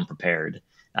completely unprepared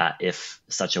if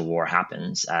such a war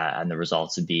happens, and the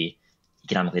results would be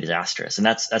economically disastrous. And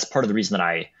that's part of the reason that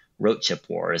I wrote Chip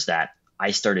War, is that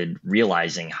I started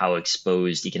realizing how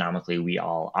exposed economically we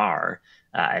all are,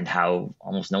 and how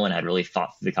almost no one had really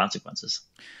thought through the consequences.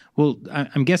 Well,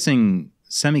 I'm guessing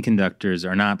semiconductors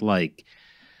are not like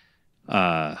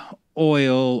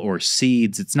oil or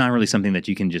seeds. It's not really something that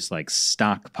you can just like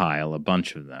stockpile a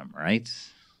bunch of them, right?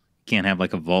 You can't have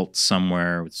like a vault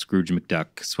somewhere with Scrooge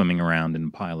McDuck swimming around in a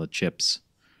pile of chips.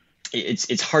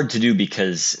 It's hard to do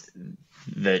because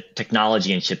the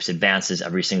technology in chips advances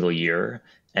every single year.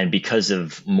 And because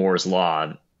of Moore's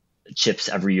law, chips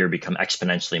every year become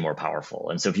exponentially more powerful.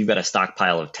 And so if you've got a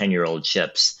stockpile of 10-year-old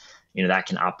chips, that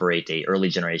can operate a early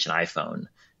generation iPhone.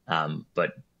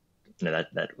 But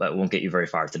that won't get you very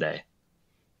far today.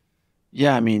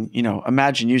 Yeah, I mean,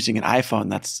 imagine using an iPhone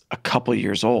that's a couple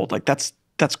years old. Like that's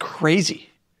crazy.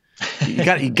 You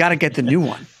got to get the new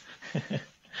one.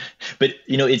 But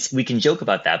we can joke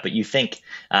about that, but you think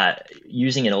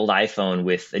using an old iPhone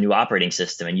with a new operating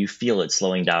system and you feel it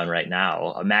slowing down right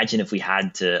now. Imagine if we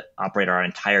had to operate our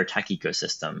entire tech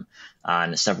ecosystem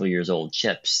on several years old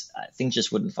chips. Things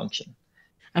just wouldn't function.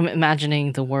 I'm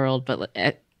imagining the world, but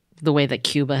the way that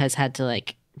Cuba has had to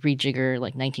like rejigger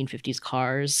like 1950s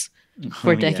cars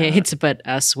for decades, but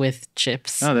us with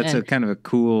chips. Oh, that's a kind of a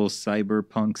cool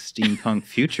cyberpunk, steampunk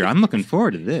future. I'm looking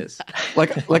forward to this.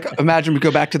 Like imagine we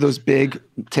go back to those big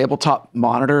tabletop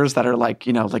monitors that are like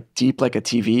deep like a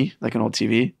TV, like an old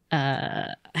TV.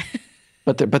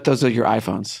 But those are your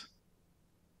iPhones.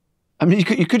 I mean,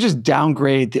 you could just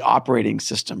downgrade the operating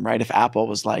system, right? If Apple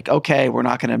was like, okay, we're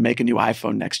not going to make a new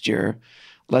iPhone next year.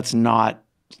 Let's not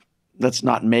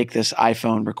make this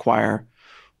iPhone require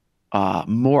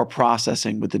more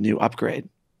processing with the new upgrade.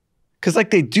 Because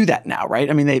like they do that now, right?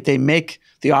 I mean, they make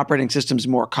the operating systems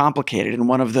more complicated. And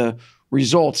one of the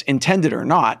results, intended or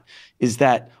not, is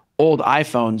that old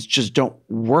iPhones just don't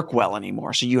work well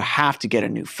anymore. So you have to get a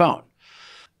new phone.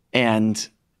 And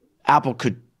Apple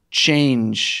could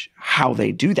change how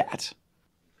they do that.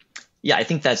 Yeah, I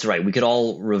think that's right. We could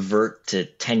all revert to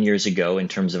 10 years ago in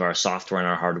terms of our software and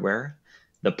our hardware.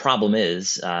 The problem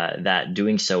is that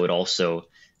doing so would also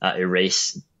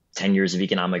erase 10 years of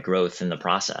economic growth in the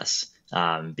process,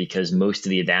 because most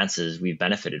of the advances we've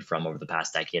benefited from over the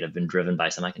past decade have been driven by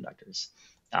semiconductors.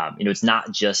 It's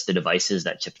not just the devices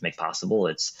that chips make possible.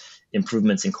 It's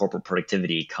improvements in corporate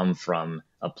productivity come from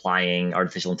applying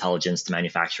artificial intelligence to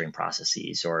manufacturing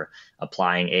processes, or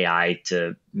applying AI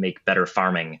to make better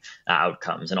farming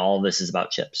outcomes. And all of this is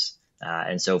about chips.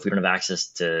 And so if we don't have access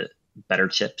to better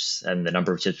chips and the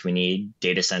number of chips we need,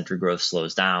 data center growth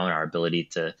slows down, our ability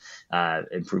to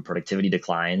improve productivity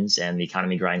declines, and the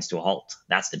economy grinds to a halt.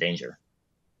 That's the danger.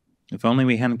 If only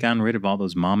we hadn't gotten rid of all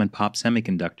those mom and pop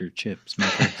semiconductor chips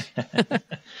makers.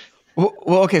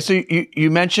 Well, okay. So you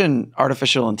mentioned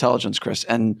artificial intelligence, Chris,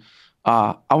 and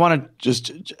I want to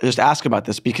just ask about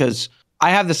this, because I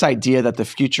have this idea that the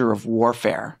future of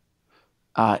warfare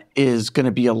is going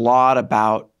to be a lot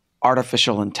about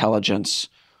artificial intelligence,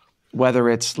 whether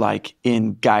it's like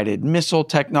in guided missile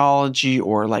technology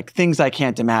or like things I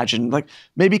can't imagine, like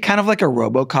maybe kind of like a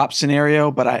RoboCop scenario.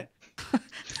 But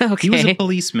Okay. He was a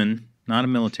policeman, not a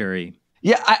military.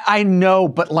 Yeah, I know,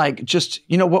 but like, just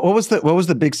what was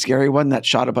the big scary one that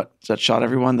shot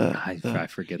everyone? I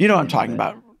forget. You know what I'm talking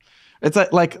about? It's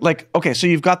like okay, so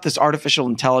you've got this artificial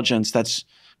intelligence that's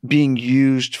being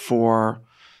used for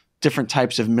different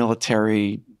types of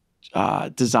military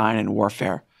design and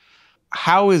warfare.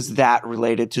 How is that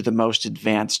related to the most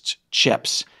advanced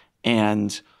chips,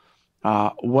 and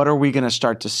what are we going to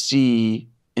start to see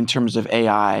in terms of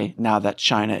AI now that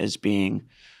China is being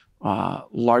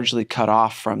largely cut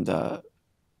off from the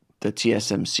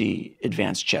TSMC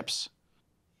advanced chips?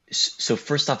 So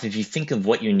first off, if you think of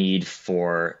what you need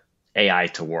for AI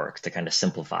to work, to kind of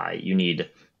simplify, you need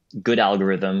good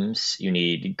algorithms, you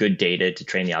need good data to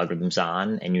train the algorithms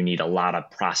on, and you need a lot of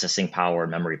processing power,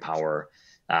 memory power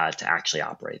to actually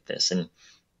operate this. And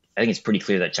I think it's pretty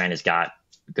clear that China's got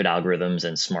good algorithms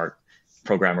and smart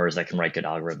programmers that can write good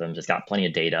algorithms. It's got plenty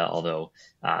of data, although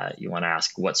you want to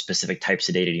ask what specific types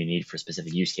of data do you need for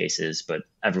specific use cases, but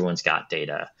everyone's got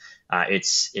data.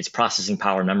 It's processing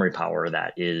power, memory power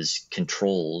that is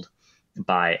controlled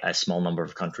by a small number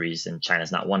of countries, and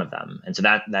China's not one of them. And so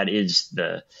that is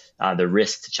the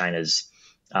risk to China's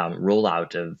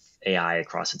rollout of AI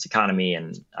across its economy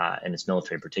and its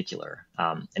military in particular.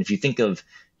 And if you think of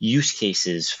use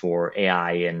cases for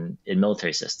AI in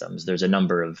military systems, there's a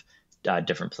number of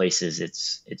different places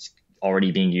it's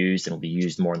already being used and will be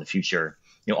used more in the future.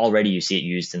 already you see it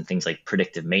used in things like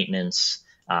predictive maintenance,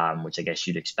 which I guess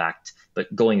you'd expect.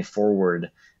 But going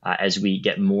forward, as we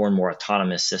get more and more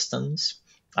autonomous systems,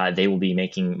 they will be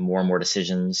making more and more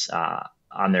decisions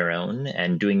on their own,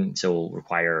 and doing so will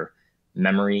require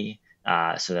memory,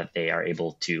 so that they are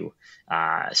able to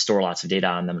store lots of data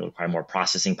on them. It'll require more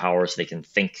processing power so they can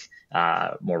think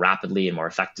more rapidly and more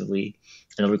effectively.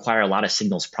 And it'll require a lot of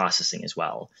signals processing as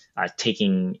well,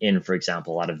 taking in, for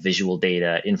example, a lot of visual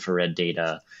data, infrared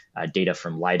data, data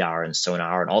from LiDAR and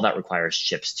sonar, and all that requires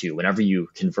chips too. Whenever you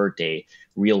convert a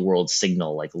real world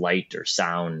signal like light or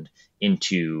sound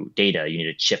into data, you need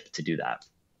a chip to do that.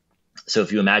 So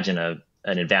if you imagine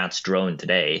an advanced drone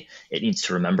today, it needs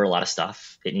to remember a lot of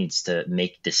stuff. It needs to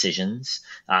make decisions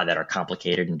that are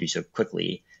complicated and do so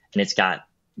quickly. And it's got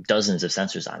dozens of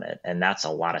sensors on it. And that's a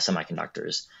lot of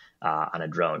semiconductors on a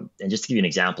drone. And just to give you an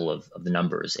example of the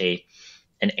numbers,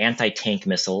 an anti-tank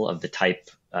missile of the type,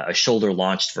 a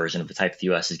shoulder-launched version of the type the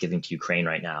U.S. is giving to Ukraine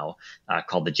right now,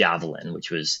 called the Javelin, which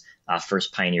was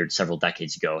first pioneered several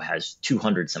decades ago, has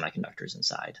 200 semiconductors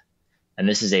inside. And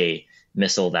this is a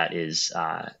missile that is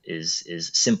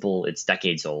simple. It's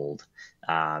decades old,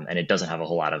 and it doesn't have a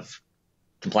whole lot of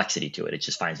complexity to it. It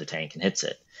just finds the tank and hits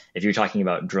it. If you're talking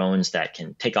about drones that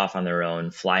can take off on their own,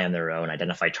 fly on their own,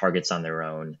 identify targets on their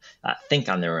own, think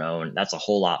on their own, that's a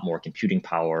whole lot more computing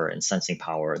power and sensing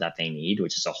power that they need,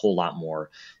 which is a whole lot more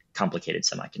complicated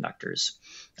semiconductors.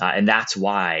 And that's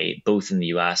why both in the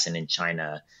US and in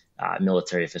China,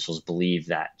 military officials believe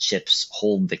that chips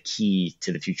hold the key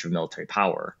to the future of military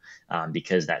power,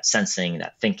 because that sensing,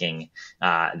 that thinking,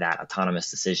 that autonomous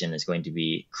decision is going to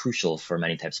be crucial for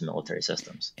many types of military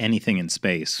systems. Anything in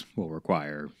space will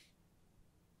require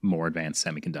more advanced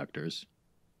semiconductors.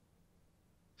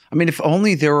 I mean, if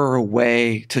only there were a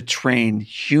way to train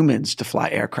humans to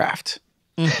fly aircraft.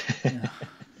 Yeah.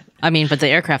 I mean, but the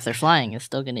aircraft they're flying is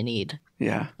still going to need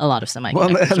a lot of semiconductors.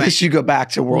 Well, unless you go back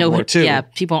to World War II. Yeah,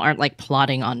 people aren't like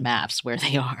plotting on maps where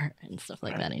they are and stuff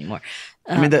like that anymore.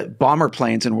 I mean, the bomber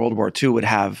planes in World War II would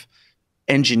have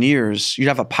engineers. You'd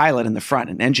have a pilot in the front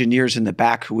and engineers in the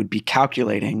back who would be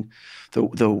calculating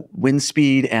the wind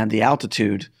speed and the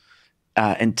altitude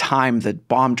and time the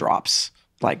bomb drops,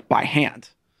 like by hand,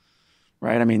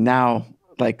 right? I mean, now,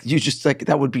 like, you just, like,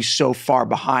 that would be so far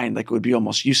behind, like, it would be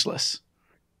almost useless.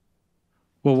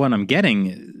 Well, what I'm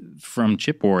getting from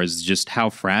chip war is just how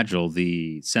fragile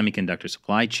the semiconductor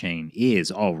supply chain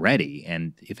is already.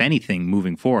 And if anything,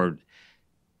 moving forward,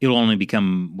 will only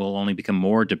become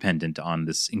more dependent on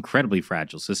this incredibly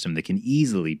fragile system that can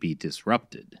easily be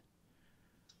disrupted.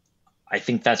 I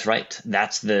think that's right.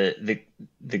 That's the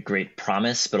great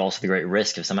promise, but also the great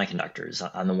risk of semiconductors.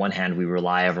 On the one hand, we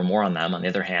rely ever more on them. On the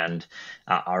other hand,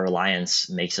 our reliance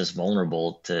makes us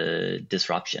vulnerable to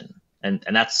disruption. And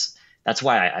that's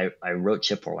why I wrote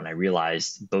Chip War, when I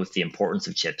realized both the importance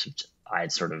of chips, which I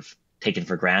had sort of taken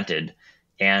for granted,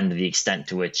 and the extent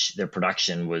to which their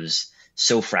production was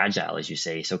so fragile, as you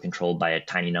say, so controlled by a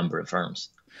tiny number of firms.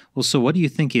 Well, so what do you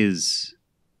think is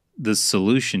the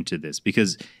solution to this?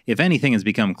 Because if anything has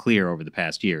become clear over the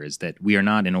past year is that we are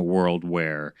not in a world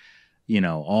where,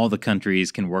 all the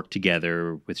countries can work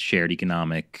together with shared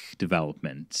economic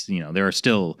development. There are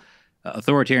still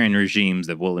authoritarian regimes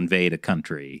that will invade a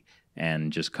country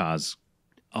and just cause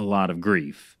a lot of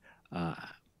grief.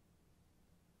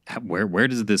 Where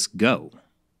does this go?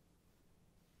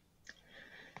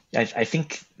 I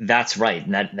think that's right.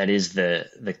 And that is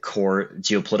the core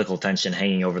geopolitical tension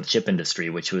hanging over the chip industry,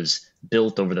 which was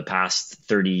built over the past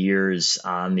 30 years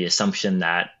on the assumption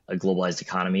that a globalized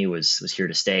economy was here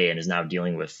to stay and is now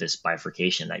dealing with this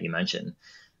bifurcation that you mentioned.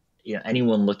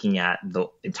 Anyone looking at the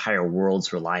entire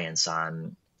world's reliance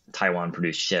on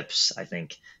Taiwan-produced chips, I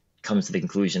think, comes to the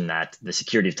conclusion that the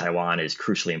security of Taiwan is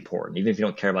crucially important. Even if you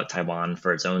don't care about Taiwan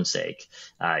for its own sake,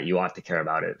 you ought to care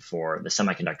about it for the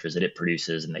semiconductors that it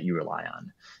produces and that you rely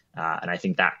on. And I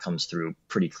think that comes through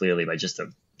pretty clearly by just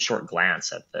a short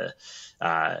glance at the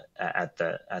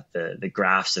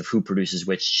graphs of who produces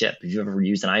which chip. If you've ever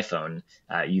used an iPhone,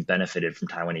 you've benefited from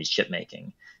Taiwanese chip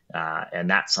making, and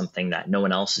that's something that no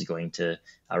one else is going to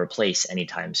replace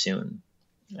anytime soon.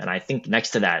 And I think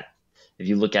next to that, if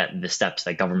you look at the steps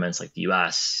that governments like the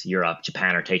US, Europe,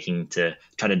 Japan are taking to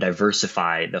try to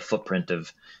diversify the footprint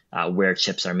of where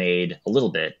chips are made a little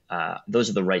bit,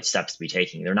 those are the right steps to be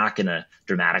taking. They're not going to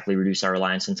dramatically reduce our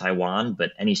reliance on Taiwan,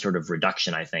 but any sort of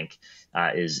reduction, I think,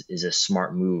 is a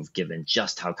smart move given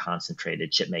just how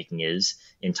concentrated chip making is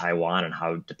in Taiwan and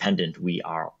how dependent we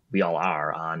all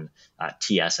are on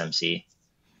TSMC.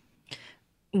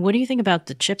 What do you think about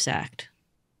the CHIPS Act?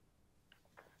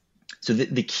 So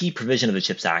the key provision of the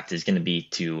CHIPS Act is going to be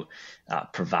to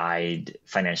provide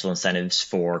financial incentives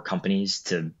for companies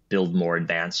to build more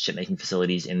advanced chip making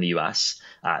facilities in the U.S.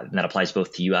 And that applies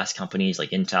both to U.S. companies like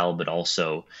Intel, but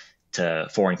also to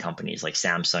foreign companies like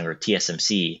Samsung or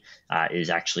TSMC is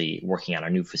actually working on a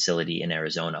new facility in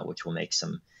Arizona, which will make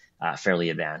some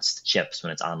fairly advanced chips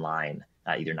when it's online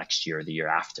either next year or the year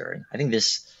after. And I think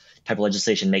this type of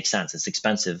legislation makes sense. It's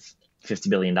expensive.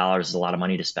 $50 billion is a lot of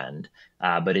money to spend,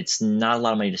 but it's not a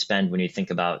lot of money to spend when you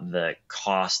think about the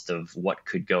cost of what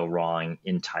could go wrong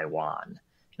in Taiwan.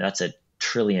 That's $1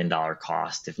 trillion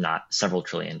cost, if not several $1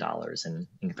 trillion. And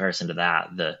in comparison to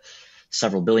that, the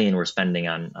several billion we're spending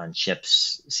on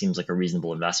chips seems like a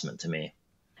reasonable investment to me.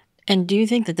 And do you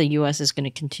think that the U.S. is going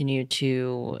to continue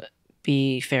to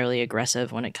be fairly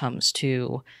aggressive when it comes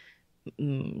to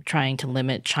trying to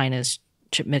limit China's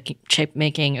chip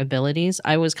making abilities?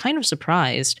 I was kind of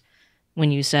surprised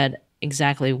when you said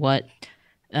exactly what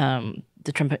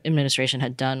the Trump administration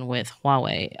had done with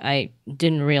Huawei. I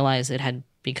didn't realize it had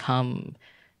become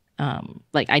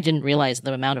I didn't realize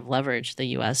the amount of leverage the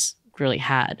U.S. really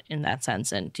had in that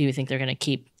sense. And do you think they're going to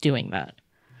keep doing that?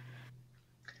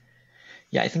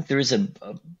 Yeah, I think there is a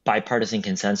bipartisan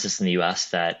consensus in the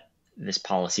U.S. that this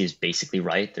policy is basically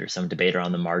right. There's some debate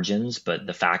around the margins, but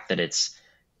the fact that it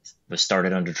was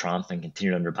started under Trump and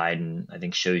continued under Biden, I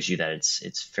think shows you that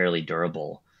it's fairly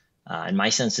durable. And my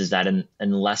sense is that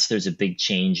unless there's a big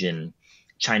change in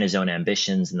China's own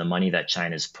ambitions and the money that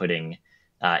China's putting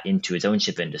into its own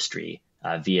chip industry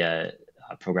via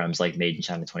programs like Made in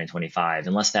China 2025,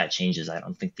 unless that changes, I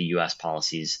don't think the U.S.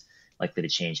 policy is likely to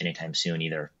change anytime soon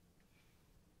either.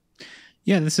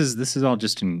 Yeah, this is all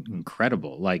just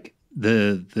incredible. Like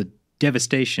the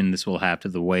devastation this will have to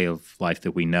the way of life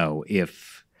that we know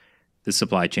if the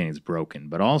supply chain is broken,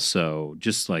 but also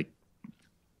just like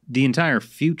the entire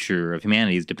future of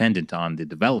humanity is dependent on the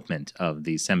development of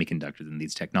these semiconductors and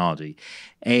these technology.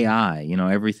 AI,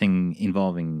 everything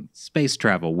involving space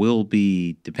travel will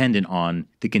be dependent on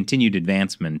the continued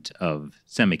advancement of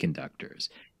semiconductors.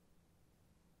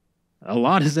 A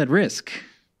lot is at risk.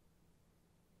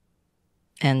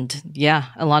 And yeah,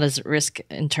 a lot is at risk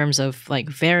in terms of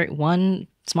one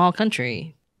small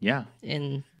country. Yeah.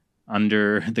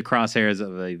 Under the crosshairs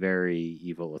of a very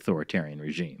evil authoritarian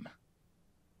regime.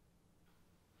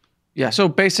 Yeah. So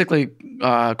basically,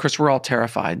 Chris, we're all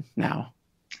terrified now.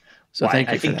 So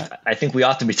thank you for that. I think we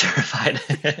ought to be terrified.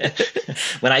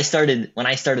 When I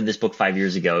started this book 5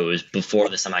 years ago, it was before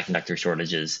the semiconductor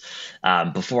shortages,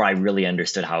 before I really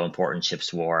understood how important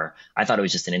chips were. I thought it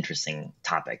was just an interesting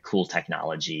topic, cool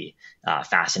technology,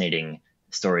 fascinating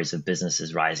stories of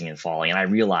businesses rising and falling. And I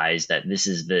realized that this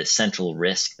is the central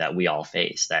risk that we all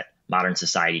face, that modern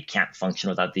society can't function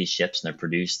without these chips, and they're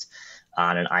produced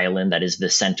on an island that is the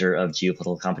center of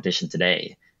geopolitical competition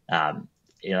today.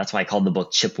 That's why I called the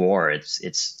book Chip War.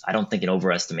 It's I don't think an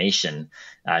overestimation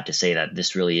to say that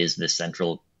this really is the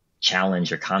central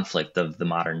challenge or conflict of the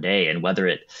modern day. And whether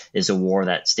it is a war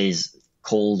that stays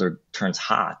cold or turns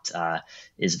hot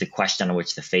is the question on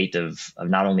which the fate of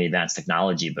not only advanced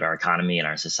technology, but our economy and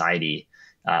our society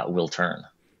will turn.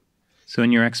 So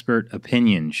in your expert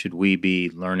opinion, should we be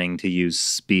learning to use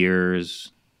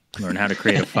spears, learn how to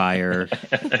create a fire?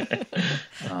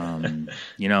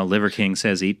 Liver King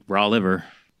says eat raw liver.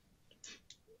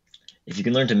 If you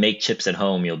can learn to make chips at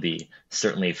home, you'll be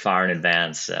certainly far in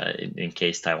advance in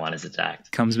case Taiwan is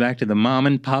attacked. Comes back to the mom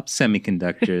and pop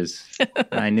semiconductors.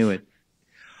 I knew it.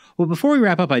 Well, before we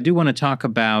wrap up, I do want to talk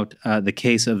about the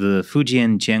case of the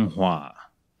Fujian Jianhua.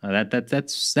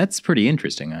 That's pretty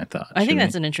interesting, I thought. I think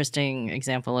that's an interesting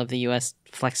example of the U.S.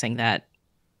 flexing that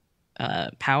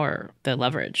power, the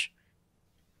leverage.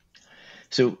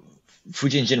 So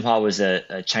Fujian Jinhua was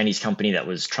a Chinese company that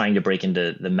was trying to break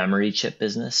into the memory chip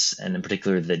business, and in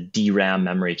particular the DRAM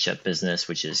memory chip business,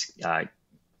 which is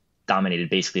dominated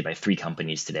basically by three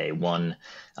companies today, one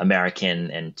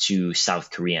American and two South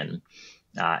Korean.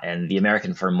 And the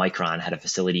American firm Micron had a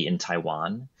facility in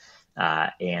Taiwan,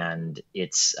 and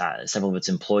several of its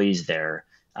employees there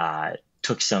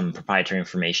took some proprietary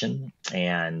information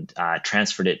and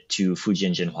transferred it to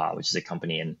Fujian Jinhua, which is a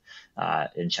company in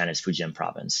China's Fujian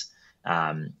province.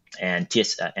 And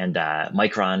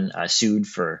Micron sued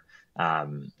for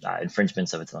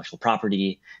infringements of intellectual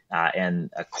property, and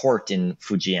a court in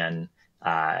Fujian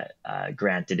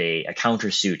granted a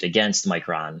countersuit against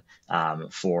Micron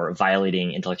for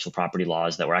violating intellectual property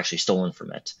laws that were actually stolen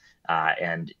from it,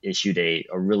 and issued a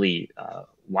really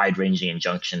wide-ranging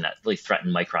injunction that really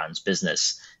threatened Micron's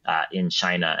business in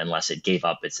China unless it gave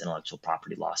up its intellectual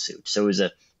property lawsuit. So it was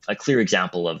a clear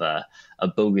example of a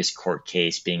bogus court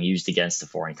case being used against a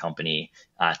foreign company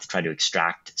to try to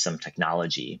extract some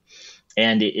technology.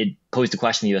 And it posed the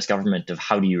question to the U.S. government of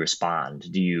how do you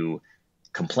respond? Do you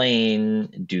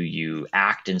complain? Do you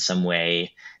act in some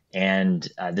way? And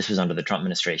this was under the Trump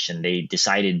administration. They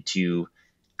decided to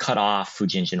cut off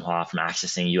Fujian Jinhua from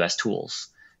accessing U.S. tools.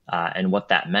 And what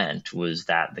that meant was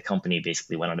that the company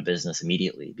basically went out of business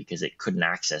immediately because it couldn't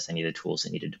access any of the tools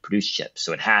it needed to produce chips.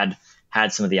 So it had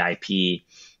some of the IP,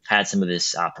 had some of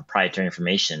this proprietary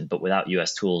information, but without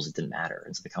U.S. tools, it didn't matter.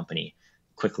 And so the company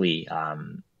quickly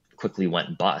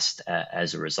went bust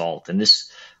as a result. And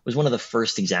this was one of the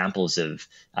first examples of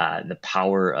the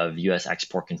power of U.S.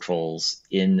 export controls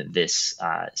in this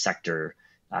sector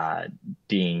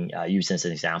being used as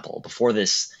an example. Before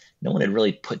this, no one had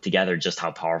really put together just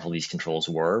how powerful these controls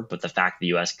were, but the fact the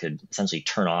U.S. could essentially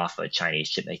turn off a Chinese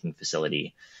chip-making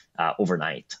facility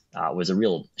overnight was a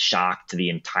real shock to the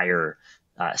entire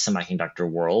semiconductor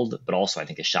world, but also I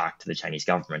think a shock to the Chinese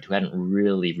government, who hadn't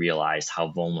really realized how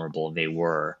vulnerable they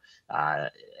were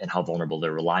and how vulnerable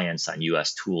their reliance on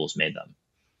U.S. tools made them.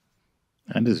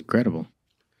 That is incredible.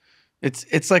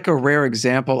 It's like a rare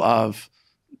example of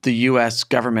the U.S.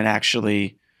 government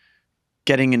actually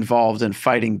getting involved and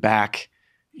fighting back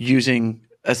using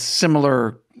a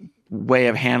similar way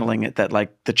of handling it that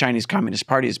like the Chinese Communist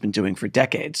Party has been doing for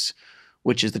decades,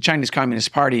 which is the Chinese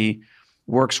Communist Party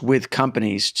works with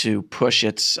companies to push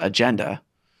its agenda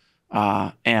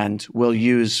and will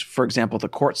use, for example, the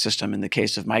court system in the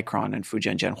case of Micron and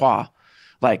Fujian Jinhua.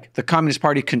 Like the Communist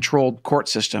Party controlled court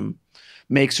system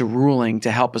makes a ruling to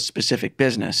help a specific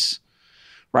business,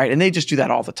 right? And they just do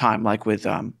that all the time, like with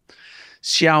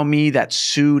Xiaomi that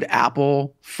sued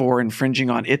Apple for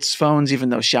infringing on its phones, even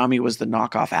though Xiaomi was the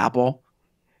knockoff Apple.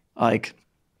 Like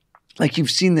you've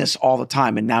seen this all the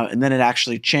time. And then it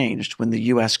actually changed when the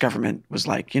US government was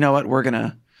like, you know what, we're going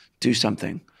to do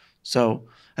something. So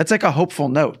that's like a hopeful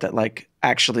note that like,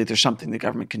 actually there's something the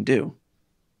government can do.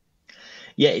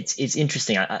 Yeah, it's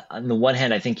interesting. On the one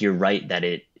hand, I think you're right that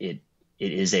it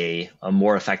is a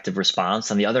more effective response.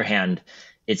 On the other hand,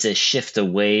 it's a shift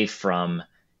away from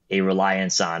a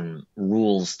reliance on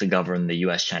rules to govern the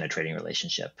U.S.-China trading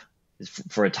relationship.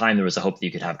 For a time, there was a hope that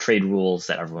you could have trade rules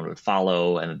that everyone would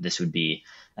follow, and that this would be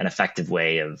an effective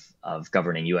way of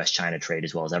governing U.S.-China trade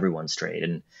as well as everyone's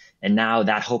trade. And now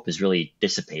that hope is really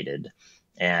dissipated,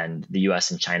 and the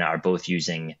U.S. and China are both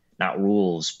using not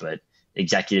rules but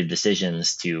executive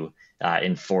decisions to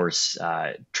enforce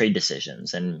trade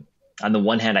decisions. And on the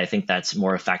one hand, I think that's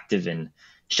more effective in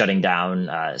shutting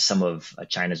down some of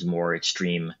China's more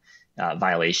extreme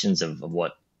violations of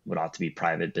what ought to be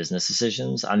private business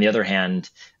decisions. On the other hand,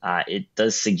 it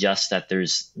does suggest that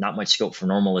there's not much scope for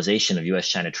normalization of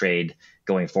U.S.-China trade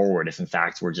going forward if, in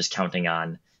fact, we're just counting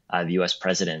on the U.S.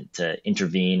 president to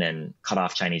intervene and cut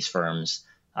off Chinese firms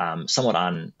somewhat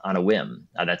on a whim.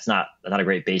 That's not a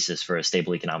great basis for a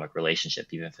stable economic relationship,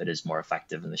 even if it is more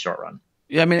effective in the short run.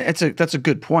 Yeah, I mean, that's a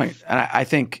good point. And I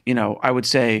think, I would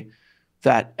say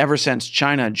that ever since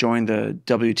China joined the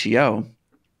WTO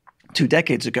 2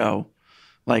 decades ago,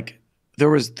 like there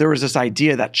was this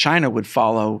idea that China would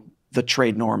follow the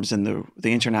trade norms and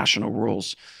the international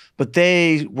rules, but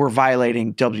they were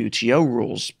violating WTO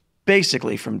rules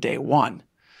basically from day one.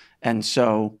 And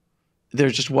so there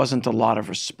just wasn't a lot of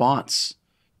response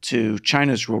to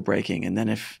China's rule breaking. And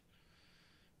then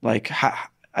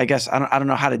I guess I don't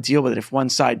know how to deal with it if one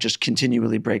side just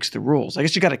continually breaks the rules. I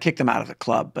guess you got to kick them out of the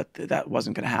club, but that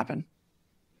wasn't going to happen.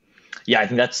 Yeah, I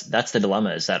think that's the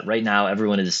dilemma, is that right now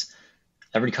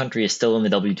every country is still in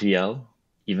the WTO,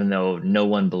 even though no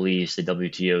one believes the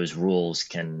WTO's rules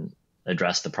can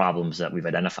address the problems that we've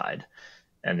identified.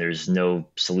 And there's no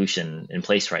solution in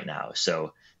place right now.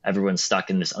 So everyone's stuck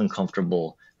in this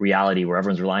uncomfortable reality where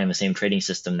everyone's relying on the same trading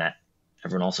system that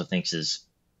everyone also thinks is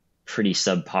pretty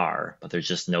subpar, but there's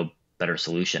just no better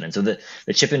solution. And so the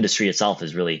chip industry itself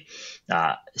is really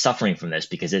suffering from this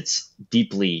because it's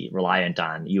deeply reliant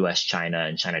on US, China,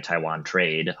 and China, Taiwan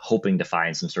trade, hoping to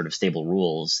find some sort of stable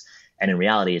rules. And in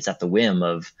reality, it's at the whim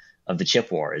of the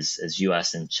chip war as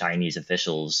US and Chinese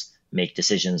officials make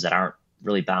decisions that aren't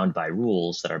really bound by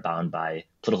rules, that are bound by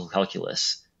political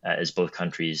calculus, as both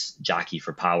countries jockey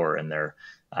for power in their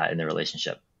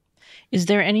relationship. Is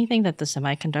there anything that the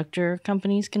semiconductor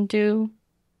companies can do?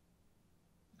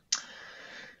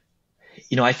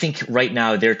 I think right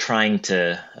now they're trying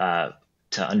to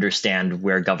understand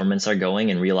where governments are going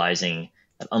and realizing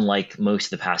that unlike most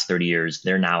of the past 30 years,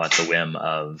 they're now at the whim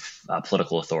of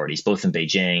political authorities, both in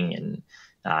Beijing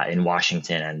in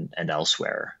Washington and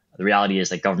elsewhere. The reality is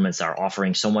that governments are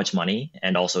offering so much money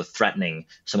and also threatening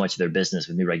so much of their business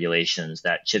with new regulations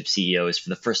that chip CEOs, for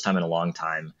the first time in a long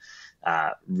time,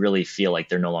 really feel like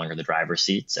they're no longer the driver's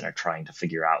seats and are trying to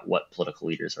figure out what political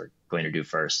leaders are going to do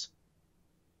first.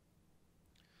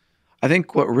 I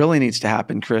think what really needs to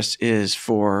happen, Chris, is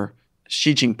for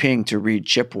Xi Jinping to read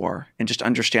Chip War and just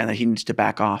understand that he needs to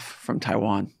back off from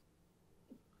Taiwan.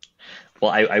 Well,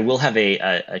 I will have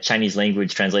a Chinese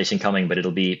language translation coming, but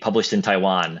it'll be published in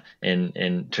Taiwan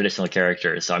in traditional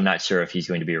characters. So I'm not sure if he's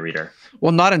going to be a reader.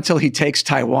 Well, not until he takes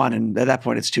Taiwan. And at that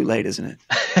point, it's too late, isn't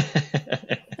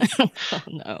it? Oh,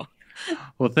 no.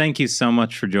 Well, thank you so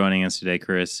much for joining us today,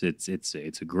 Chris. It's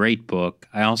a great book.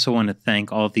 I also want to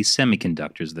thank all of these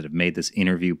semiconductors that have made this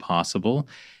interview possible,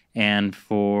 and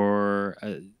for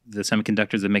the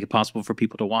semiconductors that make it possible for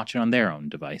people to watch it on their own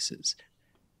devices.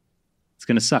 It's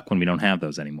going to suck when we don't have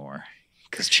those anymore.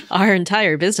 Our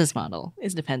entire business model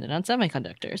is dependent on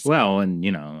semiconductors. Well, and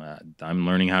I'm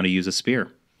learning how to use a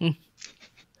spear.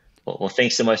 Well,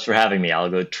 thanks so much for having me.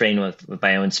 I'll go train with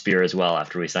my own spear as well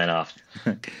after we sign off.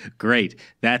 Great.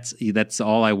 That's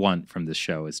all I want from this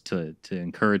show, is to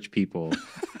encourage people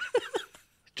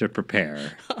to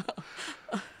prepare.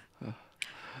 All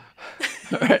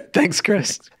right. Thanks,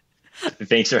 Chris.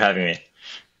 Thanks for having me.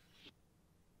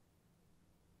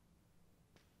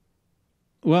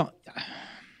 Well,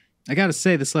 I got to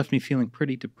say, this left me feeling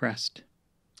pretty depressed.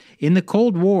 In the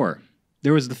Cold War,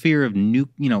 there was the fear of being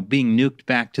nuked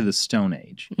back to the Stone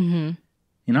Age. Mm-hmm.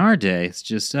 In our day, it's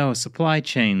just, supply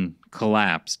chain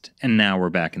collapsed, and now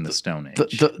we're back in the Stone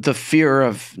Age. The fear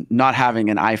of not having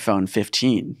an iPhone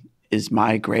 15 is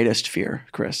my greatest fear,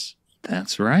 Chris.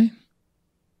 That's right.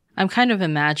 I'm kind of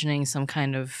imagining some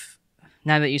kind of,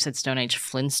 now that you said Stone Age,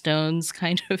 Flintstones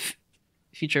kind of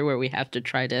future where we have to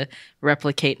try to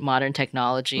replicate modern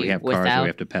technology We have cars, without we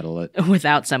have to pedal it.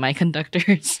 without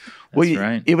semiconductors. That's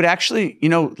right. It would actually,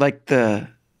 like the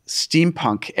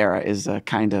steampunk era is a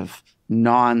kind of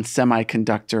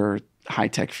non-semiconductor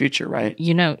high-tech future, right?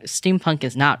 Steampunk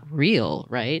is not real,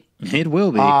 right? It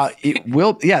will be. It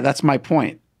will. Yeah, that's my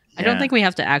point. I don't think we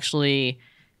have to actually,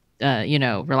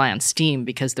 rely on steam,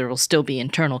 because there will still be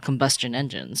internal combustion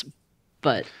engines.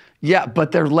 But yeah,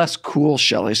 but they're less cool,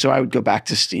 Shelley. So I would go back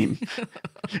to steam.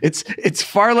 It's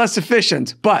far less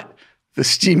efficient, but the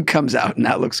steam comes out and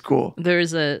that looks cool.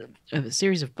 there's a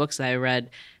series of books that I read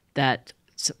that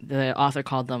the author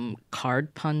called them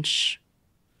card punch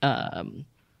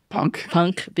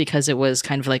punk, because it was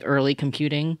kind of like early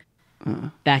computing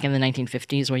back in the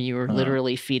 1950s, where you were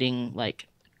literally feeding like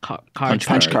punch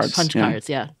cards,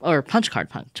 yeah, or punch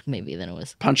card punk maybe. Then it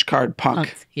was punch card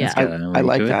punk. Yeah, I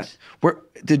like that.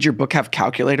 Did your book have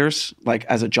calculators like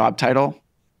as a job title?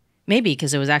 maybe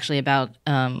because it was actually about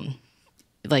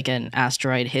like an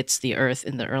asteroid hits the Earth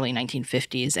in the early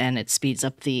 1950s, and it speeds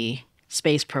up the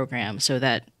space program so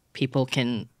that people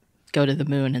can go to the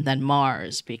moon and then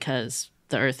Mars, because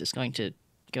the Earth is going to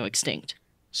go extinct.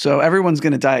 So everyone's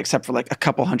going to die except for like a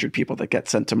couple hundred people that get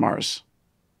sent to Mars.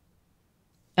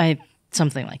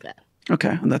 Something like that.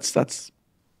 Okay, and that's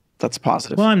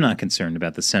positive. Well, I'm not concerned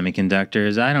about the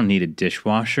semiconductors. I don't need a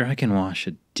dishwasher. I can wash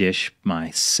a dish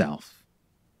myself.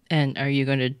 And are you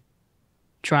going to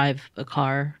drive a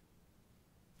car?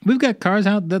 We've got cars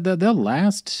out that they'll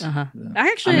last.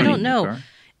 Actually, I don't know. Car.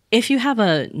 If you have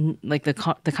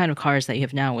the kind of cars that you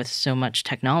have now with so much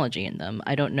technology in them,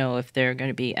 I don't know if they're going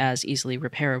to be as easily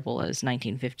repairable as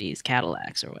 1950s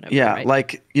Cadillacs or whatever. Yeah, right?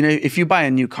 like if you buy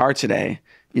a new car today,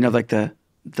 like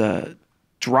the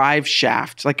drive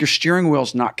shaft, like your steering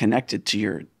wheel's not connected to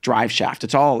your drive shaft.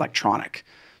 It's all electronic.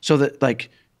 So that like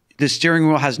the steering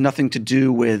wheel has nothing to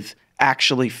do with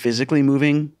actually physically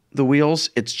moving the wheels.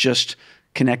 It's just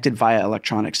connected via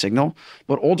electronic signal.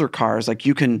 But older cars, like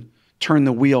you can turn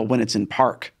the wheel when it's in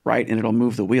park, right? And it'll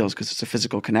move the wheels because it's a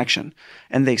physical connection.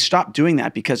 And they stopped doing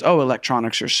that because,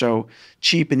 electronics are so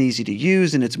cheap and easy to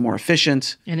use and it's more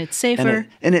efficient. And it's safer.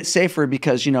 And it's safer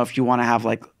because, if you want to have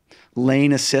like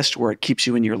lane assist where it keeps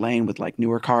you in your lane with like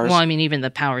newer cars. Well, I mean, even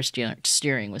the power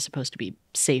steering was supposed to be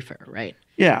safer, right?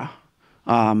 Yeah.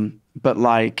 But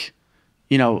like,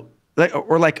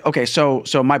 okay, so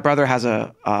my brother has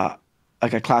a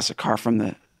classic car from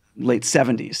the late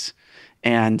 70s,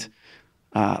 and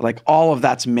like all of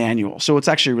that's manual. So it's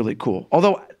actually really cool.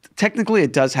 Although technically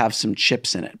it does have some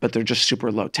chips in it, but they're just super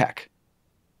low tech.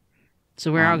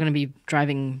 So we're all going to be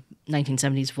driving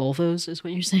 1970s Volvos, is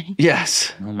what you're saying?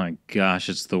 Yes. Oh my gosh,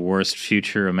 it's the worst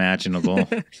future imaginable.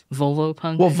 Volvo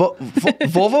punk? Well,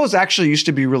 Volvos actually used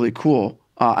to be really cool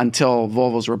until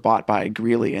Volvos were bought by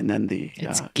Greeley and then the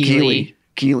Geely.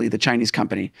 Geely, the Chinese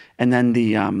company, and then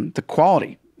the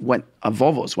quality of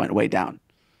Volvos went way down.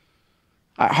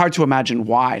 Hard to imagine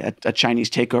why a Chinese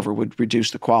takeover would reduce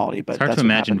the quality, but It's hard that's to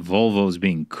what imagine happened. Volvos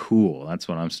being cool. That's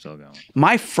what I'm still going.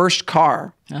 My first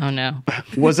car Oh no.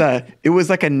 was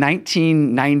like a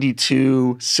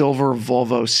 1992 silver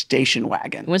Volvo station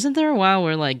wagon. Wasn't there a while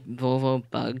where like Volvo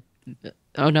bug?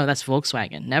 Oh no, that's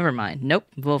Volkswagen. Never mind. Nope,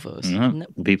 Volvos. Nope.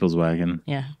 People's wagon.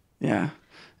 Yeah. Yeah.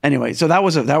 Anyway, so that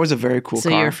was a very cool So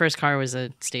car. your first car was a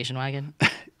station wagon?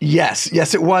 Yes,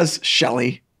 it was,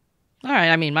 Shelley. All right.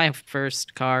 I mean, my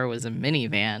first car was a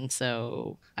minivan,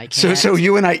 so I can't. So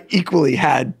you and I equally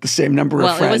had the same number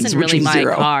of friends, it wasn't which really was my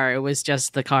 0. car. It was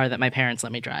just the car that my parents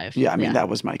let me drive. Yeah, I mean that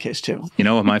was my case too. You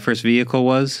know what my first vehicle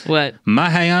was? What?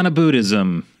 Mahayana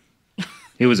Buddhism.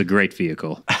 It was a great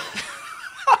vehicle.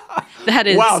 That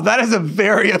is. Wow, that is a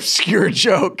very obscure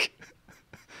joke.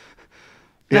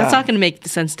 That's not going to make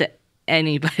sense to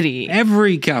anybody.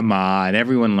 Come on.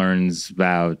 Everyone learns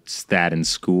about that in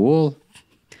school.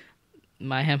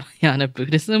 Mahayana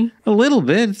Buddhism. A little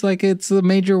bit. It's like it's a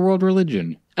major world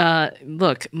religion.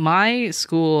 Look, my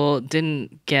school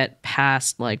didn't get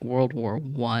past like World War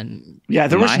One, Yeah,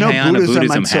 there was no Mahayana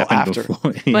Buddhism until happened after.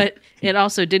 before. but it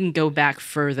also didn't go back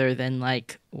further than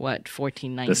like what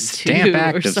 1492 The Stamp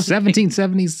Act or of something.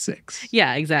 1776.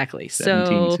 Yeah, exactly. So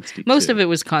 1762. most of it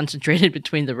was concentrated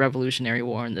between the Revolutionary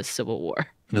War and the Civil War.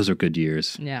 Those are good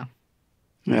years. Yeah.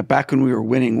 Yeah, back when we were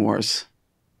winning wars.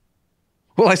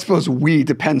 Well, I suppose we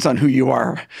depends on who you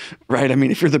are, right? I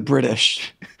mean, if you're the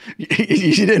British, you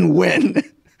didn't win.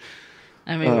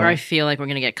 I mean, where I feel like we're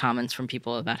going to get comments from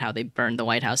people about how they burned the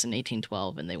White House in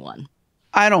 1812 and they won.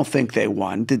 I don't think they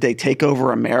won. Did they take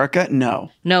over America?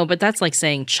 No. No, but that's like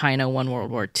saying China won World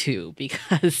War II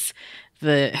because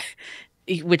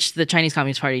which the Chinese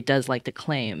Communist Party does like to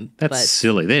claim. That's but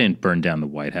silly. They didn't burn down the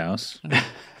White House.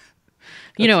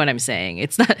 you know what I'm saying.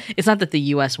 It's not that the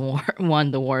U.S.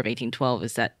 won the War of 1812.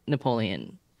 It's that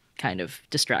Napoleon kind of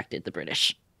distracted the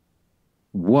British.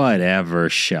 Whatever,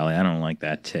 Shelley. I don't like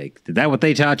that take. Is that what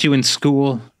they taught you in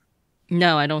school?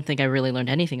 No, I don't think I really learned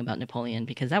anything about Napoleon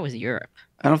because that was Europe.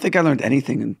 I don't think I learned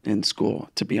anything in school,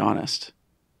 to be honest.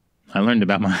 I learned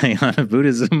about Mahayana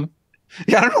Buddhism.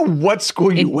 Yeah, I don't know what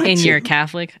school you went In to. your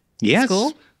Catholic Yes.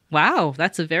 school? Wow,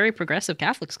 that's a very progressive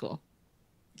Catholic school.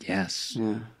 Yes.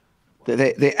 Yeah.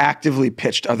 They actively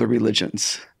pitched other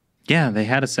religions. Yeah, they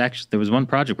had us actually. There was one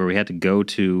project where we had to go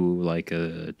to like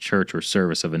a church or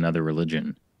service of another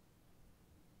religion.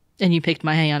 And you picked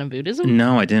Mahayana Buddhism?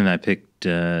 No, I didn't. I picked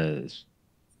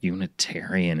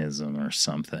Unitarianism or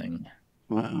something.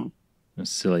 Wow. It was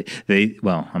silly.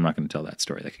 Well, I'm not going to tell that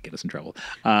story. That could get us in trouble.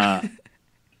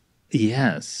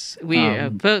 Yes.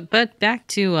 But back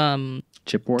to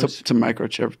Chip Wars. To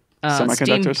microchip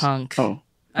semiconductors. steampunk. Oh.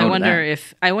 I to wonder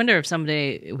that. if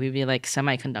someday we'd be like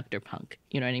semiconductor punk.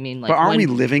 You know what I mean? Like, But aren't we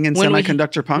living in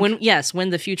semiconductor punk? When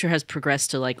the future has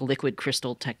progressed to like liquid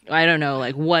crystal tech, I don't know,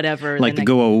 like whatever. Like the then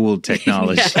Goa'uld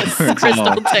technology. Yes, Where it's crystal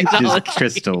all technology. Just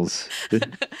crystals.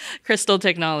 crystal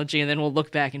technology, and then we'll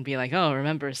look back and be like, oh,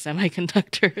 remember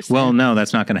semiconductors? Well, no,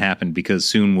 that's not going to happen because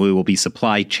soon we will be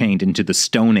supply chained into the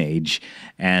Stone Age,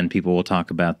 and people will talk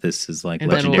about this as like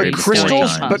And then legendary we'll But be story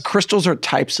crystals, times. but crystals are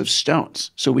types of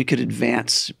stones, so we could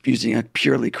advance using a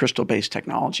purely crystal-based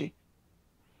technology.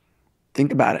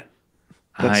 Think about it.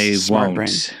 That's I smart won't. brain.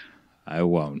 I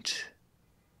won't.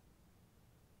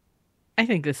 I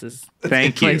think this is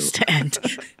Thank the you. place to end.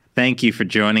 Thank you for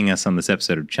joining us on this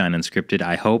episode of China Unscripted.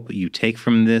 I hope you take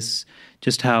from this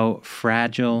just how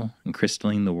fragile and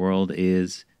crystalline the world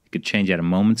is. It could change at a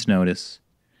moment's notice.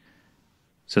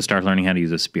 So start learning how to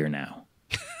use a spear now.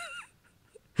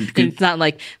 It's not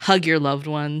like hug your loved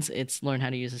ones. It's learn how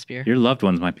to use a spear. Your loved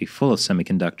ones might be full of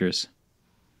semiconductors.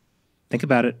 Think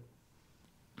about it.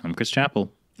 I'm Chris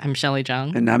Chappell. I'm Shelley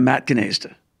Zhang. And I'm Matt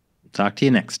Gnezda. Talk to you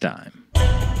next time.